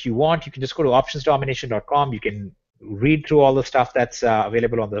website. If you want, you can just go to optionsdomination.com. You can read through all the stuff that's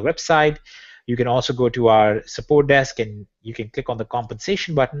available on the website. You can also go to our support desk and you can click on the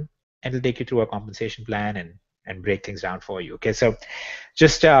compensation button, and it'll take you through our compensation plan and break things down for you. Okay, so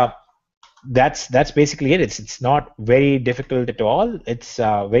just that's basically it. It's not very difficult at all. It's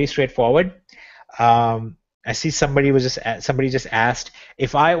very straightforward. I see somebody just asked,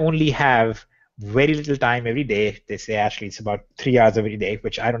 if I only have very little time every day, they say actually it's about 3 hours every day,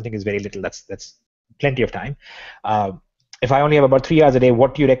 which I don't think is very little. That's plenty of time. If I only have about 3 hours a day,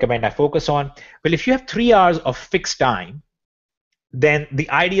 what do you recommend I focus on? Well, if you have 3 hours of fixed time, then the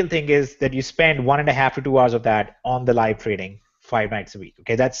ideal thing is that you spend 1.5 to 2 hours of that on the live trading 5 nights a week.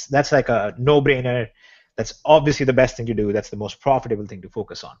 Okay, that's like a no-brainer. That's obviously the best thing to do. That's the most profitable thing to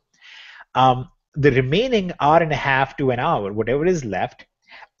focus on. the remaining hour and a half to an hour, whatever is left,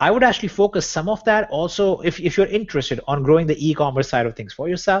 I would actually focus some of that also if you're interested on growing the e-commerce side of things for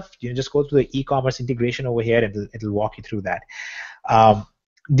yourself. You just go to the e-commerce integration over here and it'll walk you through that.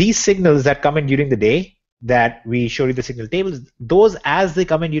 These signals that come in during the day that we show you the signal tables, those as they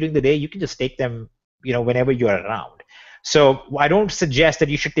come in during the day, you can just take them, whenever you're around. So I don't suggest that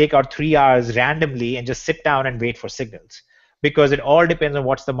you should take out 3 hours randomly and just sit down and wait for signals, because it all depends on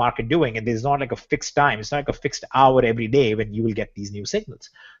what's the market doing, and there's not like a fixed time. It's not like a fixed hour every day when you will get these new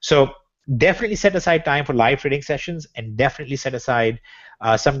signals. So definitely set aside time for live trading sessions, and definitely set aside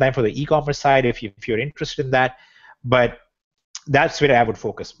some time for the e-commerce side if you're interested in that. But that's where I would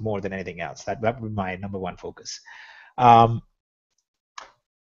focus more than anything else. That would be my number one focus.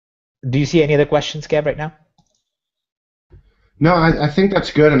 Do you see any other questions, Kev, right now? No, I think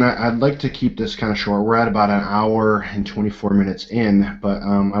that's good, and I'd like to keep this kind of short. We're at about an hour and 24 minutes in, but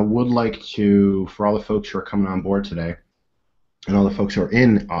I would like to, for all the folks who are coming on board today, and all the folks who are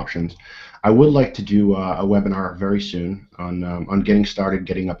in options, I would like to do a webinar very soon on getting started,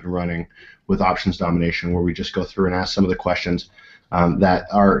 getting up and running with options domination, where we just go through and ask some of the questions that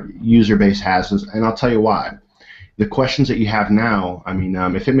our user base has, and I'll tell you why. The questions that you have now, I mean,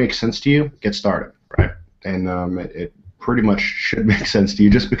 if it makes sense to you, get started, right? And it pretty much should make sense to you,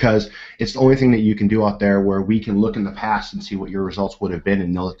 just because it's the only thing that you can do out there where we can look in the past and see what your results would have been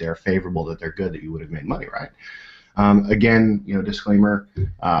and know that they're favorable, that they're good, that you would have made money, right? Again, disclaimer,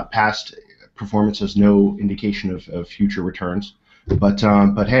 past performance is no indication of future returns, but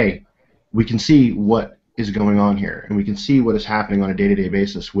hey, we can see what is going on here, and we can see what is happening on a day-to-day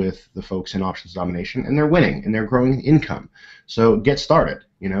basis with the folks in options domination, and they're winning and they're growing income. So get started,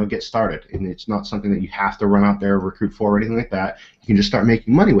 get started, and it's not something that you have to run out there, recruit for, or anything like that. You can just start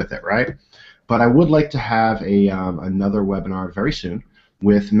making money with it, right? But I would like to have another webinar very soon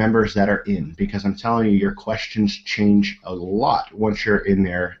with members that are in, because I'm telling you, your questions change a lot once you're in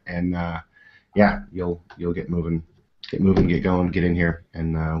there, and yeah, you'll get moving, get going, get in here,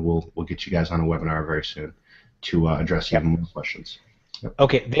 and we'll get you guys on a webinar very soon to address even more questions. Yep.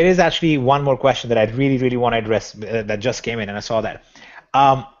 Okay, there is actually one more question that I really want to address that just came in, and I saw that.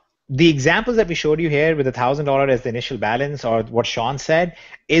 The examples that we showed you here with $1,000 as the initial balance, or what Sean said,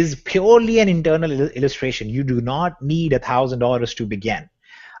 is purely an internal illustration. You do not need $1,000 to begin.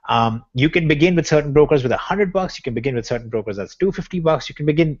 You can begin with certain brokers with $100. You can begin with certain brokers that's $250. You can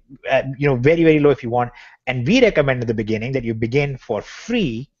begin, very low if you want. And we recommend at the beginning that you begin for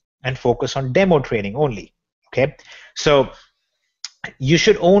free and focus on demo trading only. Okay, so you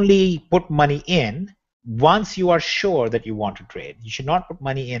should only put money in once you are sure that you want to trade. You should not put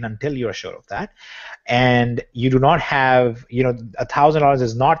money in until you are sure of that. And you do not have, $1,000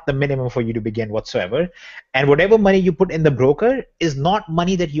 is not the minimum for you to begin whatsoever. And whatever money you put in the broker is not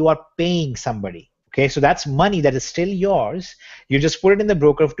money that you are paying somebody. Okay, so that's money that is still yours. You just put it in the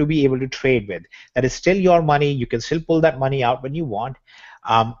broker to be able to trade with. That is still your money. You can still pull that money out when you want.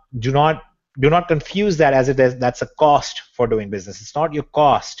 Do not confuse that as that's a cost for doing business. It's not your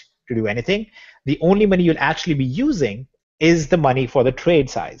cost to do anything. The only money you'll actually be using is the money for the trade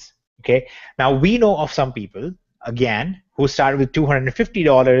size. Okay. Now we know of some people, again, who started with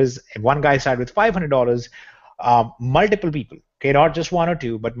 $250, and one guy started with $500. Multiple people, okay, not just one or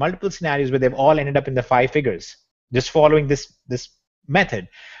two, but multiple scenarios where they've all ended up in the 5 figures just following this method.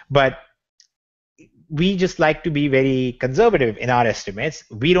 But we just like to be very conservative in our estimates.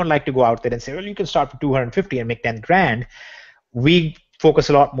 We don't like to go out there and say, well, you can start with 250 and make 10 grand. We focus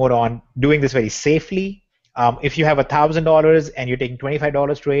a lot more on doing this very safely. If you have $1,000 and you're taking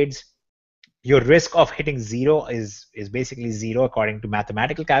 $25 trades, your risk of hitting zero is basically zero according to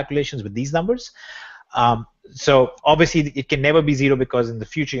mathematical calculations with these numbers. So obviously it can never be zero, because in the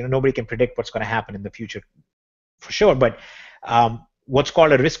future, nobody can predict what's going to happen in the future for sure. But what's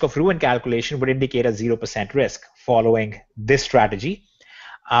called a risk of ruin calculation would indicate a 0% risk following this strategy.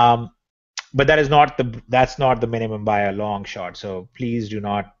 But that's not the minimum by a long shot. So please do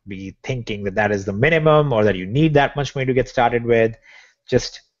not be thinking that is the minimum, or that you need that much money to get started with.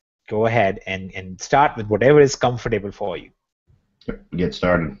 Just go ahead and start with whatever is comfortable for you. Get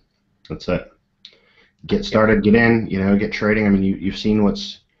started. That's it. Get started. Get in. Get trading. I mean, you've seen the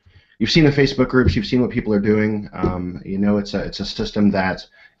Facebook groups. You've seen what people are doing. It's a system that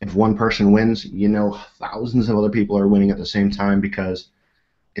if one person wins, thousands of other people are winning at the same time, because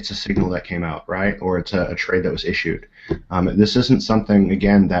it's a signal that came out, right? Or it's a trade that was issued. This isn't something,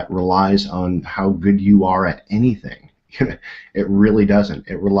 again, that relies on how good you are at anything. It really doesn't.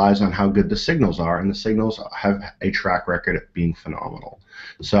 It relies on how good the signals are, and the signals have a track record of being phenomenal.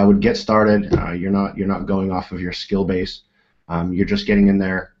 So I would get started. You're not going off of your skill base. You're just getting in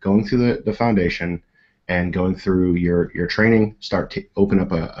there, going through the foundation, and going through your training. Open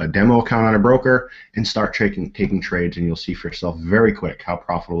up a demo account on a broker and start taking trades, and you'll see for yourself very quick how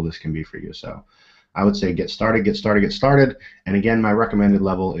profitable this can be for you. So I would say get started. And again, my recommended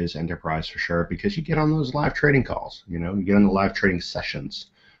level is enterprise for sure, because you get on those live trading calls. You get on the live trading sessions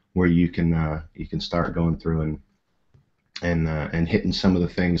where you can start going through and hitting some of the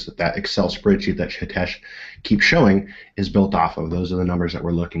things that Excel spreadsheet that Hitesh keeps showing is built off of. Those are the numbers that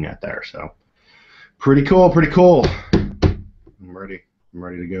we're looking at there. So pretty cool. I'm ready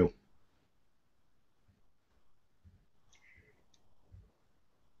to go.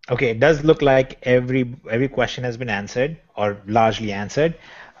 Okay, it does look like every question has been answered or largely answered,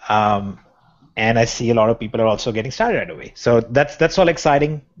 and I see a lot of people are also getting started right away. So that's all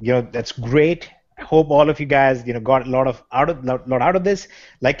exciting. That's great. I hope all of you guys got a lot out of this.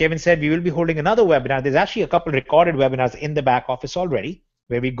 Like Kevin said, we will be holding another webinar. There's actually a couple recorded webinars in the back office already,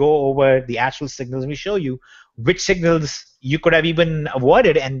 where we go over the actual signals and we show you which signals you could have even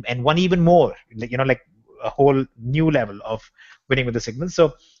avoided and won even more. Like a whole new level of winning with the signals.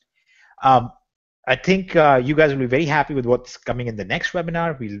 So I think you guys will be very happy with what's coming in the next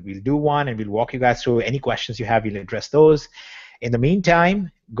webinar. We'll do one and we'll walk you guys through any questions you have. We'll address those. In the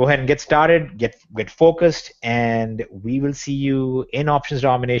meantime, go ahead and get started, get focused, and we will see you in Options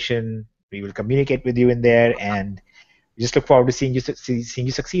Domination. We will communicate with you in there, and we just look forward to seeing you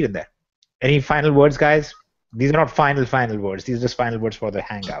succeed in there. Any final words, guys? These are not final words. These are just final words for the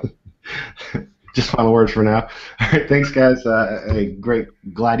Hangout. Just final words for now. All right, thanks, guys. Great.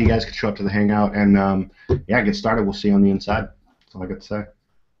 Glad you guys could show up to the Hangout. And, yeah, get started. We'll see you on the inside. That's all I got to say.